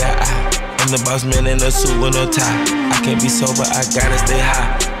 Cardiac eye, I'm the boss man in a suit with no tie. I can't be sober, I gotta stay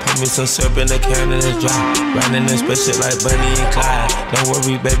high. Pour me some syrup in the can and it's dry. Riding in special like Bunny and Clyde. Don't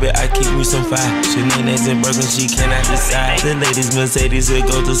worry, baby, I keep me some fire. Shenanigans and burgers, she cannot decide. The ladies Mercedes, it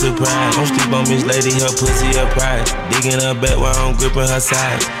goes to surprise. Don't sleep on Miss Lady, her pussy a prize. Digging her back while I'm gripping her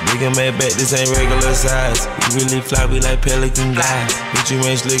sides. Digging my back, this ain't regular size. You really floppy like pelican guys. Bitch, you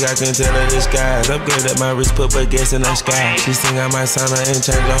ain't slick, I can tell her disguise. Upgrade at my wrist, put baguettes in the sky. She sing I might sign her and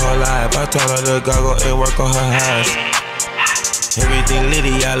change her whole life. I told her to goggle and work on her eyes. Everything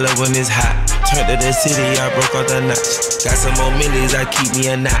litty, I love when it's hot. Turned to the city, I broke off the notch. Got some more millies, I keep me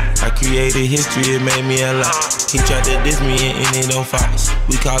a knot. I created history, it made me a lot. He tried to diss me and ended on Fox.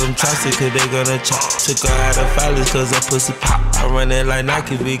 We call them chopsticks cause they gonna chop. Took her out of filers cause her pussy pop. I run it like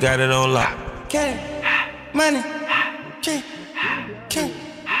Nike, we got it on lock. Get money, K,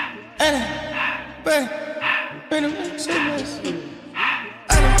 Anna, burn, bring them so much.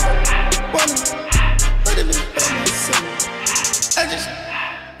 I don't wanna put it in myself. I just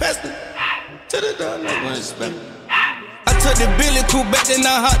passed it to the door, no one spell. I took the Billy coupe back, then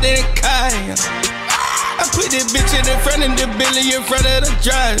I hopped in the car. I put this bitch in front of the Billy in front of the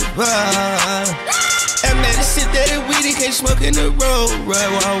driver. And man, this shit that is weed, can't smoke in the road, right?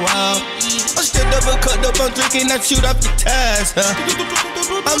 Wow. I'm still double cut up, I'm drinking, I shoot off the tires.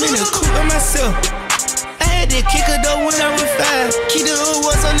 I'm in the coupe by myself. I had to kick her though when I was 5. Keep the old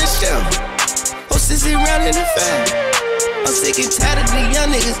ones on the shelf. Hostess around in the fire. I'm sick and tired of the young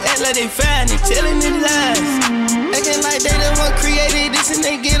niggas act like they fine and telling them lies. Acting like they the one created this and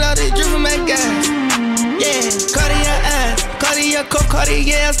they get all this drip from my guys. Yeah, Cartier eyes, Cartier coat,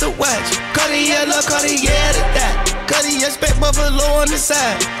 Cartier ass to watch. Cartier love, Cartier to die. Cartier spec buffalo on the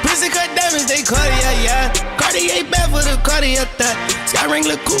side. Prison cut diamonds, they Cartier, yeah. Cartier bad for the Cartier thought. Sky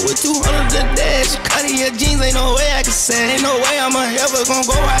Wrangler cool with 200 the dash. Cartier jeans, ain't no way I can say. Ain't no way I'm ever gonna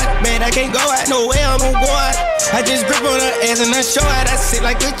go out. Man, I can't go out, no way I'm gonna go out. I just grip on her ass and I show out. I sit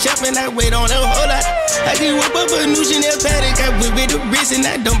like a champ and I wait on her whole lot. I can whip up a new Chanel paddock. I whip it the wrist and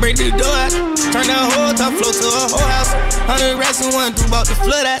I don't break the door out. Turn that whole top floor to a whole house. 100 racks and one, do about the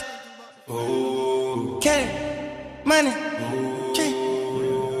flood out. K, money, K,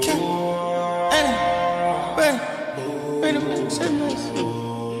 Anna, burn, bring them so much.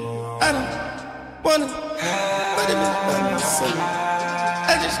 I don't wanna put it in myself.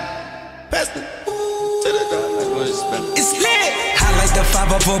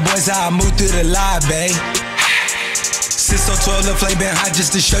 4 boys, how I move through the live, babe. Since so 12, the flame been hot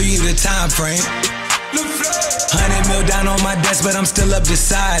just to show you the time frame. 100 mil down on my desk, but I'm still up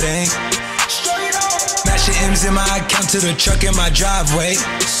deciding. Mashing M's in my account to the truck in my driveway.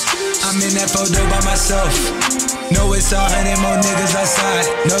 I'm in that photo by myself. Know it's 100 more niggas outside.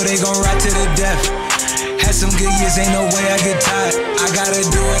 Know they gon' ride to the death. Had some good years, ain't no way I get tired. I gotta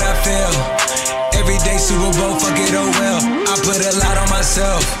do what I feel. Every day Super Bowl, fuck it, oh well. I put a lot on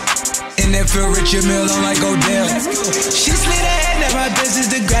myself. And then feel Richard Mill on like Odell. She slid ahead, now my business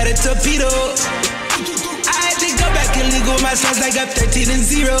to grab a torpedo. I had to go back and legal my songs like I'm 13 and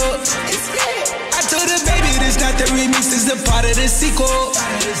 0. I told her, baby, this not the remix, this is a part of the sequel.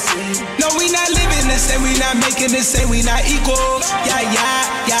 No, we not living the same, we not making the same, we not equal. Yeah,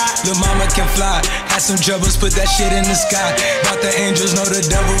 yeah, yeah. Lil' mama can fly. Had some troubles, put that shit in the sky. Thought the angels know the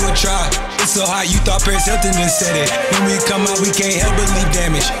devil would try. It's so hot, you thought Paris Hilton just said it. When we come out, we can't help but leave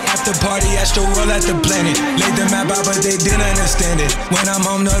damage. After party, astro world at the planet. Laid the map out, but they didn't understand it. When I'm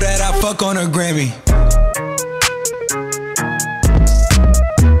home, know that I fuck on a Grammy.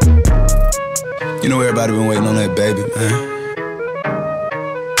 You know everybody been waiting on that baby, man.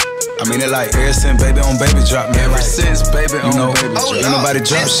 I mean, it like ever since baby on baby drop, man. Ever like, since baby on baby drop. Ain't nobody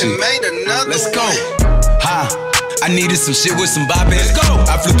drop shit. Let's go. Ha. I needed some shit with some bop in it. Let's go.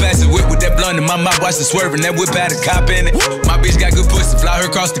 I flew past the whip with that blunt in my mouth, watched it swerving. That whip had a cop in it. My bitch got good pussy, fly her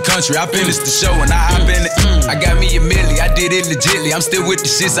across the country. I finished the show and I hop in it. I got me a milli, I did it legitly. I'm still with the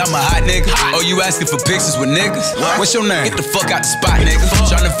shits, I'm a hot nigga. Oh, you asking for pictures with niggas? What's your name? Get the fuck out the spot, nigga.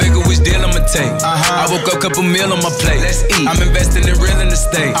 Tryna figure which deal I'ma take. I woke up, couple meal on my plate. Let's eat. I'm investing in real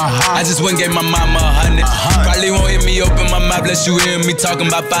estate. I just went and gave my mama 100. Probably won't hear me open my mouth, bless you hear me talking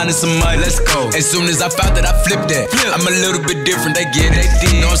about finding some money. Let's go. As soon as I found that, I flipped that. I'm a little bit different, they get it.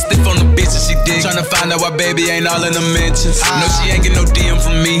 No, I'm stiff on the bitch and she dig. Tryna find out why baby ain't all in the mentions. No, she ain't get no DM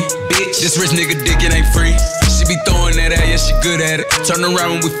from me. Bitch, this rich nigga dick, it ain't free. She be throwing that at, yeah, she good at it. Turn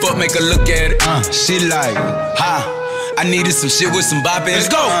around when we fuck, make her look at it. She like, ha. I needed some shit with some bop in it.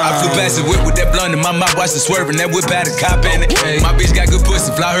 Let's go. I flew past the whip with that blunt in my mouth, watched it swerving. That whip had a cop in it. My bitch got good pussy,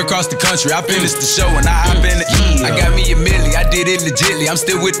 fly her across the country. I finished the show and I hop in it. I got me a milli, I did it legitly. I'm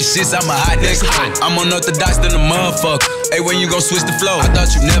still with the shits, I'm a hot nigga. I'm unorthodox than a motherfucker. Hey, when you gon' switch the flow? I thought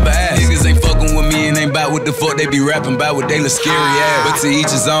you never asked. Niggas ain't fucking with me and ain't bout what the fuck they be rapping about, what they look scary ass. But to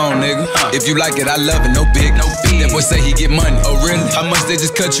each his own, nigga. If you like it, I love it, no big. That boy say he get money. Oh really? How much they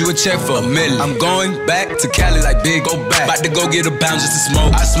just cut you a check for? $1 million. I'm going back to Cali like big, go back. About to go get a pound just to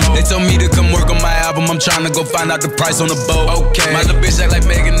smoke. I smoke. They told me to come work on my album. I'm trying to go find out the price on the boat. Okay. My little bitch act like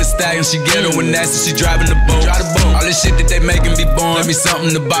Megan Thee Stallion. She ghetto and nasty. She driving the boat. Drive the boat. All this shit that they making be born. Let me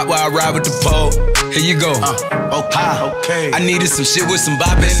something to buy while I ride with the pole. Here you go. Okay. I needed some shit with some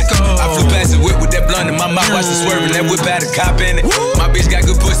bop in it. I flew past the whip with that blunt in my mouth, watched it swerving. That whip had a cop in it. My bitch got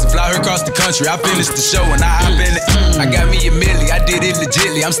good pussy, fly her across the country. I finished the show and I hop in it. I got me a milli, I did it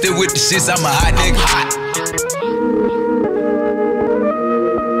legitly. I'm still with the shits, I'm a hot nigga.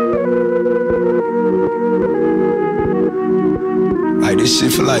 Like this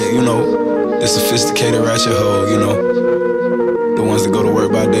shit for like, you know, the sophisticated ratchet hoe, you know, the ones that go to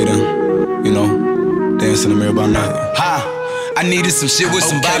work by day then, you know, dance in the mirror by night. I needed some shit with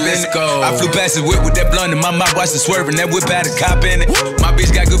some bop in it. I flew past the whip with that blunt in my mouth, watched it swerving. That whip had a cop in it. My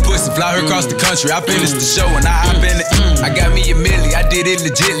bitch got good pussy, fly her across the country. I finished the show and I hop in it. I got me a milli, I did it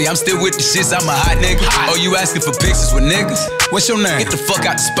legitly. I'm still with the shits, I'm a hot nigga. Oh, you asking for pictures with niggas? What's your name? Get the fuck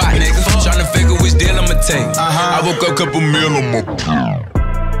out the spot, nigga. Tryna figure which deal I'ma take. I woke up, couple meal on my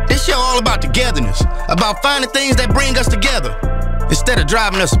This show all about togetherness, about finding things that bring us together instead of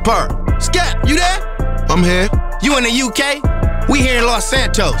driving us apart. Scap, you there? I'm here. You in the UK? We here in Los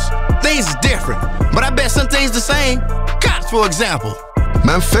Santos. Things is different, but I bet some things the same. Cops, for example.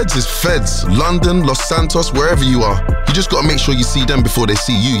 Man, feds is feds. London, Los Santos, wherever you are. You just gotta make sure you see them before they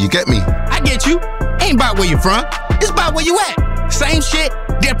see you. You get me? I get you. Ain't about where you from. It's about where you at. Same shit,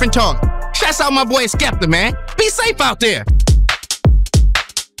 different talk. Shouts out my boy Skepta, man. Be safe out there.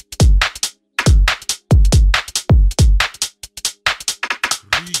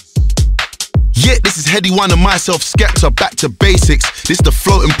 Yeah, this is Heady One and myself, Skepta, back to basics. This the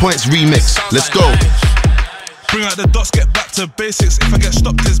Floating Points remix. Let's go. Bring out the dots, get back to basics. If I get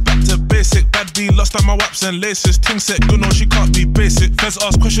stopped, it's back to basic. Bad B lost on my waps and laces. Ting set good, no, she can't be basic. Feds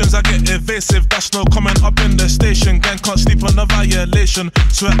ask questions, I get evasive. That's no comment up in the station. Gang can't sleep on a violation.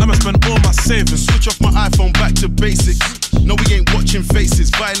 So I'ma spend all my savings. Switch off my iPhone, back to basics. No, we ain't watching faces.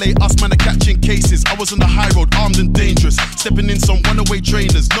 Violate us, man, are catching cases. I was on the high road, armed and dangerous. Stepping in some runaway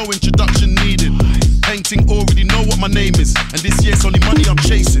trainers, no introduction needed. Painting already know what my name is, and this year's only money I'm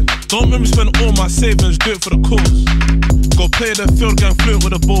chasing. Don't make me spend all my savings, do it for the cause. Go play the field, gang fluent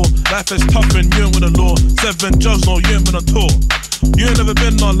with the ball. Life is tough and you ain't with the law. 7 jobs, no, you ain't been on tour. You ain't never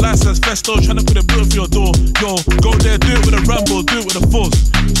been on license, festo, tryna put a bill for your door. Yo, go there, do it with a ramble, do it with a force.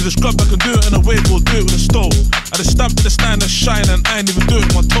 To the scrub, I can do it in a wave, or do it with a stove. I just stamp to the stand and shine, and I ain't even do it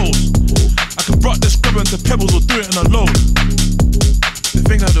with my toes. I can rock the scrub into pebbles, or do it in a load. The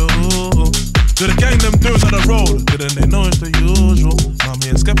thing I do the gang them do it on the road. Didn't they know it's the usual? Now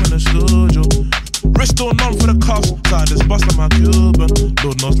me and Skep in the studio. Wrist all numb for the cuffs, so I just bust on my Cuban.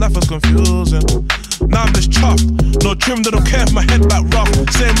 Lord knows life was confusing. Now I'm just chuffed. No trim, they don't care if my head back rough.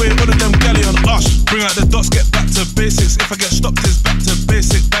 Same way all of them galley on us. Bring out the dots, get back to basics. If I get stopped, it's back to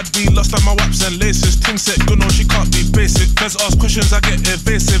basic. Bad B lost on my waps and laces. Ting set good, no, she can't be basic. Feds ask questions, I get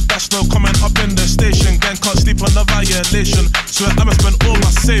evasive. That's no comment up in the station. Gang can't sleep on the violation. So I'ma spend all my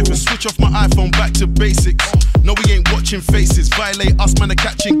savings. Switch off my iPhone, back to basics. No, we ain't watching faces. Violate us, man, are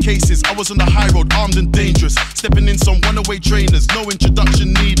catching cases. I was on the high road, armed and dangerous. Stepping in some runaway trainers, no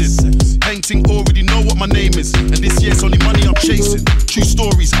introduction needed. Painting already know what my name is, and this year's only money I'm chasing. True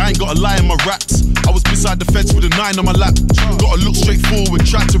stories, I ain't gotta lie in my raps. I was beside the fence with a 9 on my lap. Gotta look straight forward,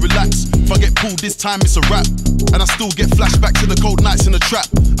 try to relax. If I get pulled this time, it's a wrap. And I still get flashback to the cold nights in the trap.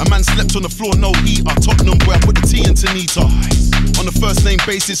 A man slept on the floor, no heater. Tottenham, where I put the tea into Nita. On a first name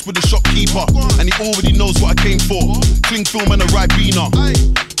basis with the shopkeeper, and he already knows what I came for. Cling film and a Ribena.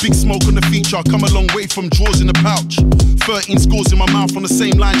 Big smoke on the feature, come a long way from drawers in the pouch. 13 scores in my mouth on the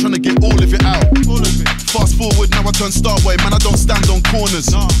same line, trying to get all of it out. Fast forward, now I turn star boy, man, I don't stand on corners.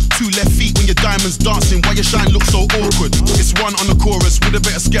 2 left feet when your diamonds dancing, why your shine looks so awkward? It's 1 on the chorus with a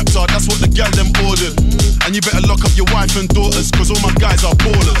bit of Skepta, that's what the gal them ordered. And you better lock up your wife and daughters, cause all my guys are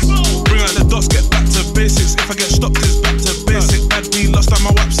ballers. Bring out the dots, get back to basics. If I get stopped, it's back to basic. Bad B lost on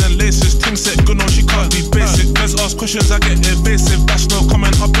my waps and laces. Ting set good, no, she can't be basic. Feds ask questions, I get evasive. That's no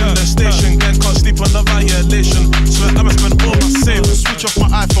comment up in the station. Gang can't sleep on the violation. So I'ma spend all my savings. Switch off my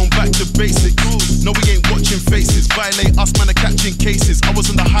iPhone, back to basics. No, we ain't watching faces. Violate us, man, are catching cases. I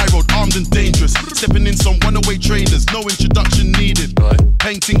was on the high road, armed and dangerous. Stepping in some runaway trainers, no introduction needed.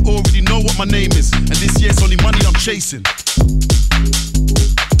 Painting already know what my name is, and this year's only money I'm chasing.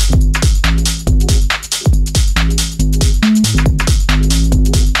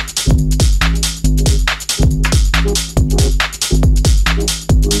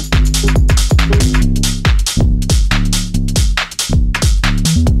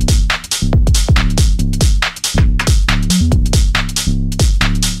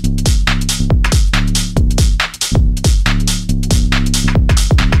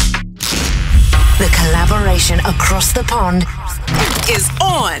 Across the pond is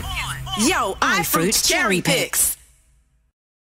on. Yo, iFruit Cherry Picks.